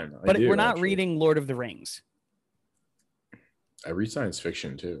ton. But we're not reading Lord of the Rings. I read science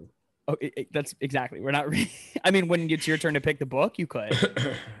fiction too. Oh, that's exactly. We're not reading. I mean, when it's your turn to pick the book, you could.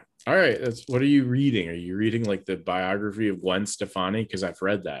 All right. What are you reading? Are you reading like the biography of Gwen Stefani? Because I've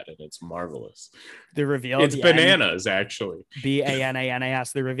read that and it's marvelous. The reveal. It's bananas, actually.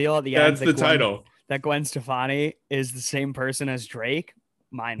 Bananas. The reveal at the end. That's the title. That Gwen Stefani is the same person as Drake.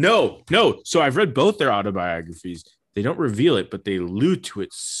 No. So I've read both their autobiographies. They don't reveal it, but they allude to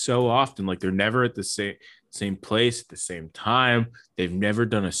it so often. Like they're never at the same place at the same time. They've never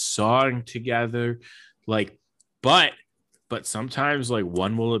done a song together. Like, but sometimes like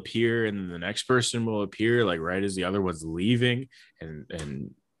one will appear and then the next person will appear like right as the other one's leaving.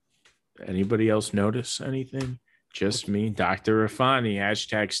 And anybody else notice anything? Just me, Dr. Rafani,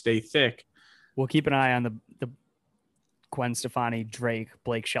 #StayThick. We'll keep an eye on the Gwen Stefani, Drake,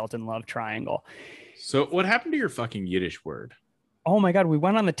 Blake Shelton love triangle. So what happened to your fucking Yiddish word? Oh my God, we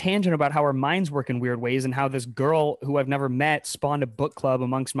went on the tangent about how our minds work in weird ways and how this girl who I've never met spawned a book club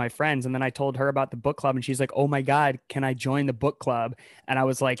amongst my friends. And then I told her about the book club and she's like, oh my God, can I join the book club? And I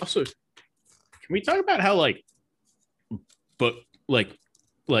was like, also, can we talk about how like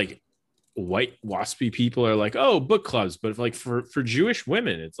white waspy people are like, oh, book clubs. But like for Jewish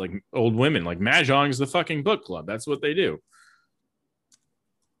women, it's like old women, like Mahjong is the fucking book club. That's what they do.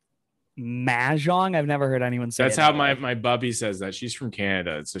 Mahjong? I've never heard anyone say that's it how my bubby says that. She's from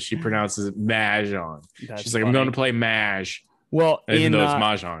Canada, so she pronounces it Mahjong. She's like, I'm going to play Maj. Well, even though it's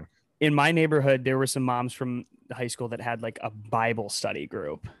Mahjong. In my neighborhood, there were some moms from the high school that had like a Bible study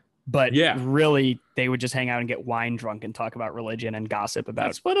group. But really, they would just hang out and get wine drunk and talk about religion and gossip about.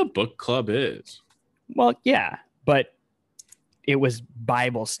 That's what a book club is. Well, yeah, but it was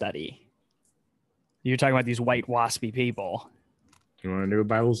Bible study. You're talking about these white waspy people. You want to do a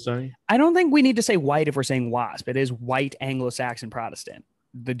Bible study? I don't think we need to say white if we're saying wasp. It is white Anglo-Saxon Protestant.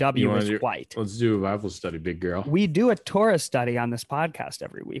 The W is white. Let's do a Bible study, big girl. We do a Torah study on this podcast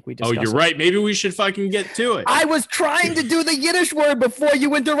every week. We discuss you're right. Maybe we should fucking get to it. I was trying to do the Yiddish word before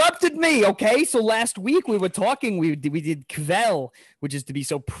you interrupted me. Okay, so last week we were talking. We did kvel, which is to be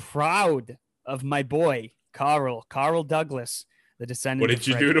so proud of my boy Carl Douglas, the descendant. What did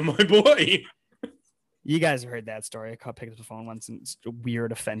you do to my boy? You guys have heard that story. I picked up the phone once and it's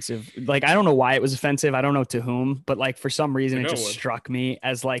weird, offensive. Like, I don't know why it was offensive. I don't know to whom, but like for some reason it just struck me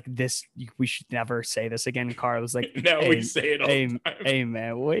as like this. We should never say this again. Carl was like, we say it all the time. Hey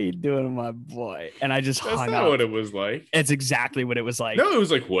man, what are you doing to my boy? And I just hung up. That's not what it was like. It's exactly what it was like. No, it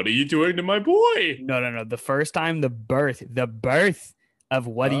was like, what are you doing to my boy? No. The first time, the birth of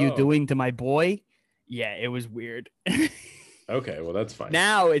what are you doing to my boy? Yeah, it was weird. Okay, well that's fine.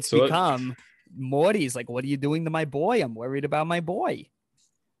 Now it's become. Morty's like, what are you doing to my boy? I'm worried about my boy.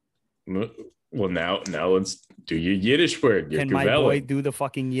 Well, now let's do your Yiddish word. Can my boy do the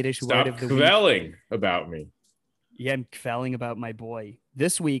fucking Yiddish word of the week? Stop kvelling about me. Yeah, I'm kvelling about my boy.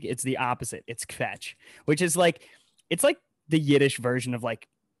 This week, it's the opposite. It's kvetch, which is like, it's like the Yiddish version of like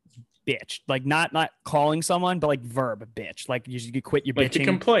bitch. Like not calling someone, but like verb bitch. Like you quit your bitching. Like to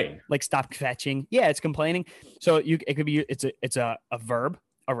complain. Like stop kvetching. Yeah, it's complaining. So it could be, it's a verb.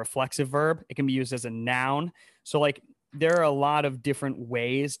 A reflexive verb. It can be used as a noun. So like there are a lot of different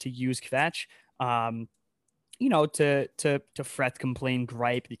ways to use kvetch. to fret, complain,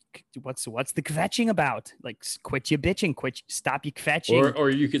 gripe. What's the kvetching about? Like, quit your bitching, stop your kvetching. Or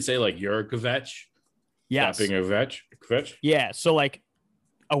you could say like you're a kvetch. Yes. Stop being a kvetch. Yeah. So like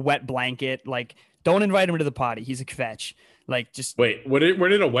a wet blanket. Like, don't invite him to the party. He's a kvetch. Like, just wait. Where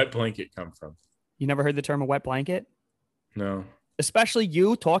did a wet blanket come from? You never heard the term a wet blanket? No. Especially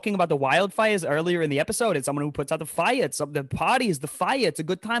you talking about the wildfires earlier in the episode. It's someone who puts out the fire. The party is the fire. It's a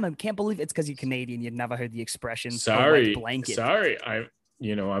good time. I can't believe it's because you're Canadian. You've never heard the expression. Sorry, wet blanket. sorry.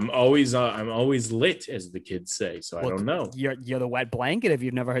 I'm always lit, as the kids say. So I don't know. You're the wet blanket. If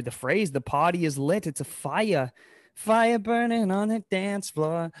you've never heard the phrase, the party is lit. It's a fire burning on the dance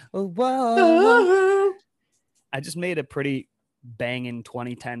floor. Oh, whoa. I just made a pretty banging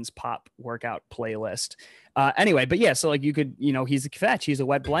 2010s pop workout playlist. Anyway, but yeah, so like you could, he's a kvetch, he's a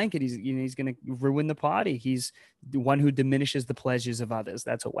wet blanket, he's gonna ruin the party, he's the one who diminishes the pleasures of others.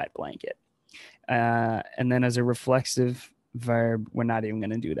 That's a wet blanket. And then as a reflexive verb, we're not even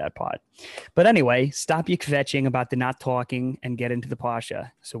gonna do that part. But anyway, stop your kvetching about the not talking and get into the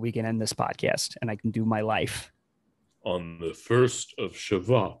Pasha so we can end this podcast and I can do my life. On the first of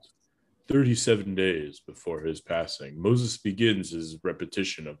Shavuot, 37 days before his passing, Moses begins his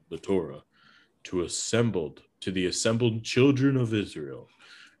repetition of the Torah to the assembled children of Israel,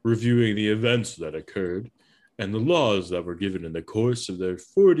 reviewing the events that occurred and the laws that were given in the course of their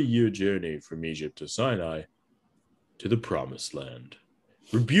 40-year journey from Egypt to Sinai to the Promised Land,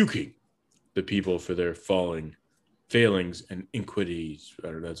 rebuking the people for their failings and iniquities. I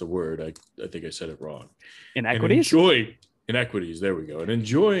don't know, that's a word. I think I said it wrong. Inequities? Inequities, there we go. And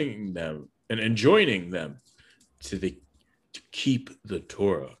enjoining them to keep the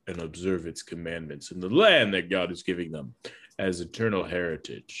Torah and observe its commandments in the land that God is giving them as eternal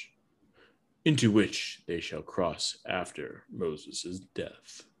heritage, into which they shall cross after Moses'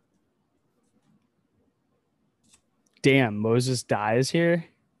 death. Damn, Moses dies here?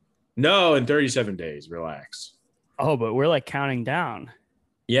 No, in 37 days, relax. Oh, but we're like counting down.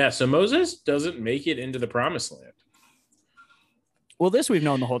 Yeah, so Moses doesn't make it into the Promised Land. Well, this we've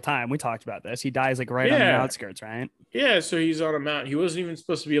known the whole time. We talked about this. He dies like right on the outskirts, right? Yeah, so he's on a mountain. He wasn't even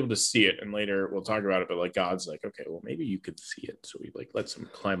supposed to be able to see it. And later we'll talk about it. But like God's like, okay, well, maybe you could see it. So he like lets him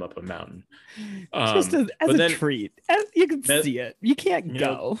climb up a mountain. Just as a treat. You can see it. You can't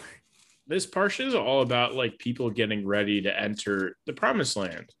go. This parsha is all about like people getting ready to enter the Promised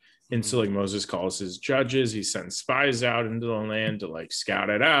Land. And so like Moses calls his judges. He sends spies out into the land to like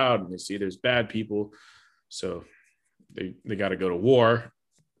scout it out. And they see there's bad people. So they got to go to war.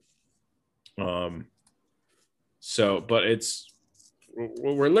 But it's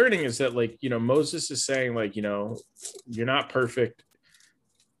what we're learning is that like, Moses is saying like, you're not perfect.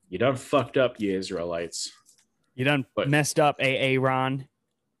 You done fucked up, you Israelites. You done messed up, Aaron.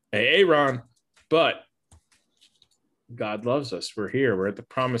 Aaron, but God loves us. We're here. We're at the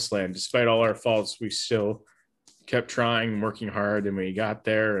Promised Land. Despite all our faults, we still kept trying, working hard, and we got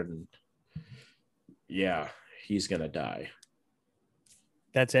there. And yeah, he's gonna die.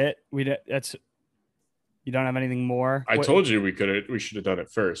 That's it. You don't have anything more. I told you we should have done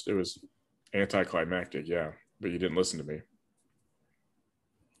it first. It was anticlimactic, yeah, but you didn't listen to me.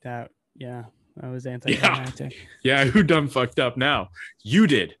 That was anticlimactic. Yeah, who done fucked up now? You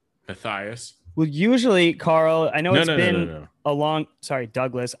did, Matthias. Well, usually, Carl, I know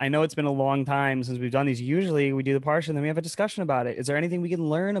Douglas, I know it's been a long time since we've done these. Usually we do the parsha and then we have a discussion about it. Is there anything we can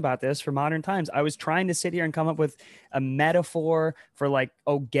learn about this for modern times? I was trying to sit here and come up with a metaphor for like,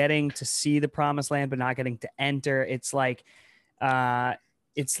 getting to see the Promised Land, but not getting to enter. It's like,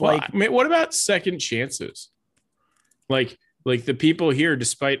 what about second chances? Like the people here,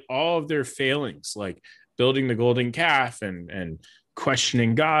 despite all of their failings, like building the golden calf and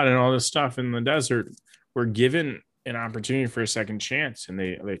questioning God and all this stuff in the desert, were given an opportunity for a second chance, and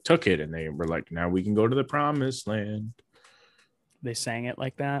they took it, and they were like, now we can go to the Promised Land. They sang it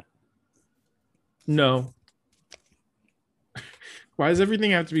like that? No. Why does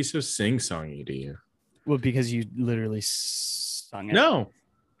everything have to be so sing-songy to you? Well, because you literally sung it. No.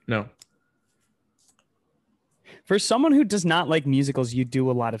 For someone who does not like musicals, you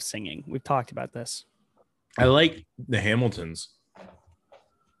do a lot of singing. We've talked about this. I like the Hamiltons.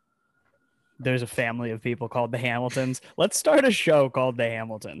 There's a family of people called the Hamiltons. Let's start a show called the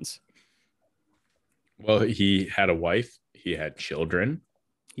Hamiltons. Well, he had a wife. He had children.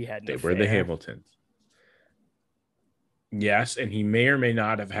 They were the Hamiltons. Yes, and he may or may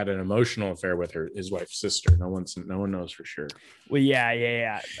not have had an emotional affair with his wife's sister. No one knows for sure. Well,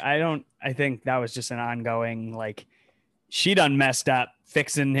 yeah. I think that was just an ongoing, like, she done messed up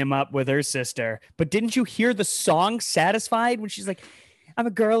fixing him up with her sister. But didn't you hear the song Satisfied when she's like, I'm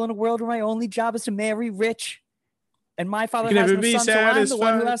a girl in a world where my only job is to marry rich? And my father You can has never no be son, so I'm the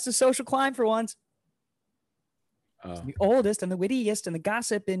one who satisfied. has to social climb for once. Oh. The oldest and the wittiest and the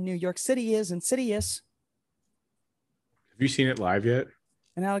gossip in New York City is insidious. Have you seen it live yet?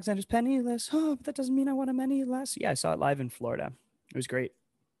 And Alexander's penniless. Oh, but that doesn't mean I want him any less. Yeah, I saw it live in Florida. It was great.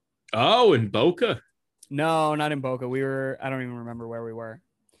 Oh, in Boca. No, not in Boca. I don't even remember where we were.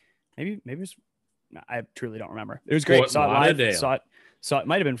 Maybe it was, I truly don't remember. It was great. Fort Saw it live. Lauderdale. Saw it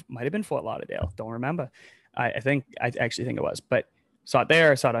might have been Fort Lauderdale. Don't remember. I actually think it was, but saw it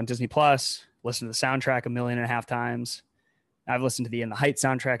there. Saw it on Disney Plus. Listened to the soundtrack 1.5 million times. I've listened to the In the Heights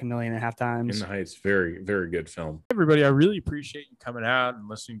soundtrack 1.5 million times. In the Heights, very, very good film. Everybody, I really appreciate you coming out and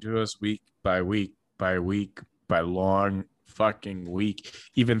listening to us week by week by week by long fucking week,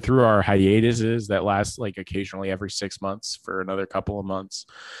 even through our hiatuses that last like occasionally every 6 months for another couple of months.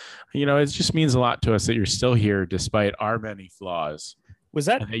 You know, it just means a lot to us that you're still here despite our many flaws. Was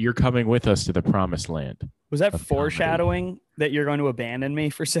that And that you're coming with us to the promised land? Was that of foreshadowing that you're going to abandon me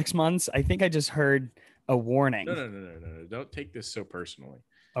for 6 months? I think I just heard a warning. No. Don't take this so personally.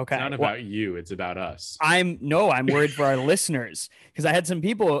 Okay. It's not about you. It's about us. I'm worried for our listeners because I had some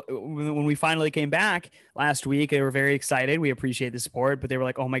people when we finally came back last week. They were very excited. We appreciate the support, but they were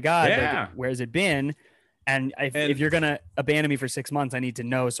like, "Oh my God, Yeah. like, where's it been?" And if you're going to abandon me for 6 months, I need to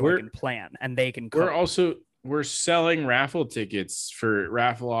know so I can plan and they can cope. We're selling raffle tickets for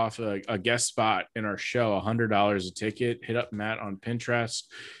raffle off a guest spot in our show, $100 a ticket. Hit up Matt on Pinterest,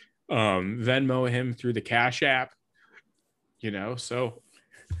 Venmo him through the Cash App, you know, so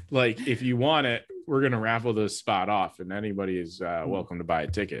like if you want it, we're going to raffle this spot off and anybody is welcome to buy a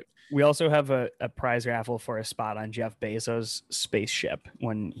ticket. We also have a prize raffle for a spot on Jeff Bezos' spaceship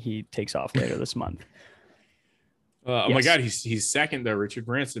when he takes off later this month. Oh my God, he's second though. Richard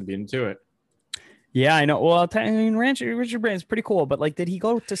Branson beat him to it. Yeah, I know. Well, Richard Branson's pretty cool, but like, did he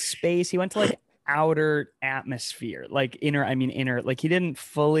go to space? He went to like outer atmosphere, like inner. Like he didn't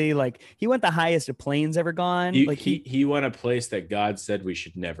fully like. He went the highest a plane's ever gone. He went a place that God said we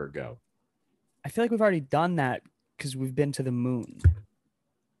should never go. I feel like we've already done that because we've been to the moon,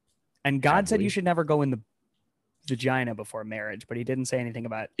 and God said you should never go in the vagina before marriage, but he didn't say anything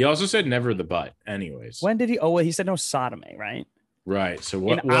about. He also said never the butt. Anyways, when did he? Oh, well, he said no sodomy, right? Right. So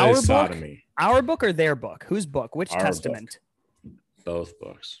what is sodomy? Our book or their book? Whose book? Which Our testament? Book. Both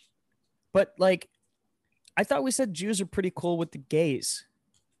books. But like, I thought we said Jews are pretty cool with the gays.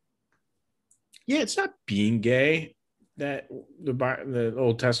 Yeah, it's not being gay that the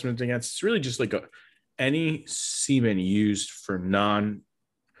Old Testament against. It's really just like any semen used for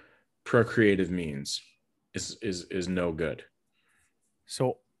non-procreative means is no good.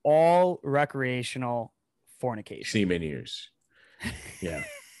 So all recreational fornication. Semen use. Yeah.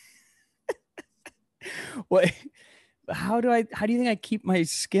 What? How do you think I keep my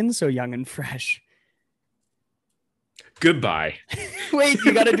skin so young and fresh? Goodbye. Wait,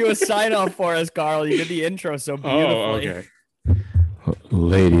 you got to do a sign off for us, Carl. You did the intro so beautifully. Oh, okay.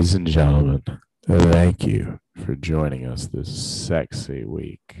 Ladies and gentlemen, thank you for joining us this sexy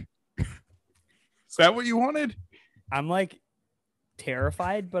week. Is that what you wanted? I'm like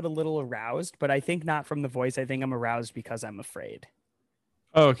terrified, but a little aroused. But I think not from the voice. I think I'm aroused because I'm afraid.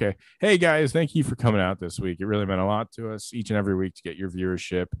 Oh, okay. Hey guys, thank you for coming out this week. It really meant a lot to us each and every week to get your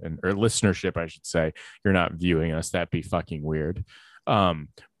viewership or listenership, I should say. You're not viewing us. That'd be fucking weird.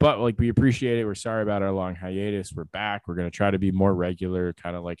 But like we appreciate it. We're sorry about our long hiatus. We're back. We're going to try to be more regular,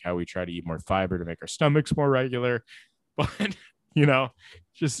 kind of like how we try to eat more fiber to make our stomachs more regular. But you know,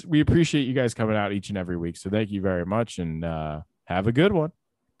 just we appreciate you guys coming out each and every week. So thank you very much and have a good one.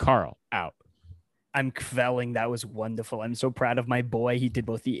 Carl out. I'm quelling. That was wonderful. I'm so proud of my boy. He did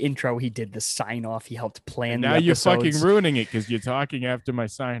both the intro. He did the sign off. He helped plan. And now you're fucking ruining it because you're talking after my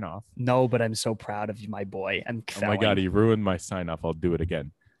sign off. No, but I'm so proud of you, my boy. I'm quelling. Oh my God, he ruined my sign off. I'll do it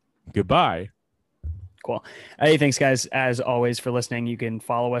again. Goodbye. Cool. Hey, thanks guys. As always for listening, you can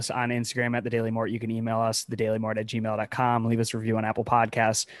follow us on Instagram at The Daily Mort. You can email us thedailymort@gmail.com. Leave us a review on Apple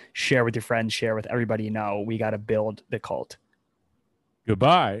Podcasts. Share with your friends. Share with everybody you know. We got to build the cult.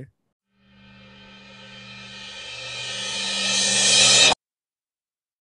 Goodbye.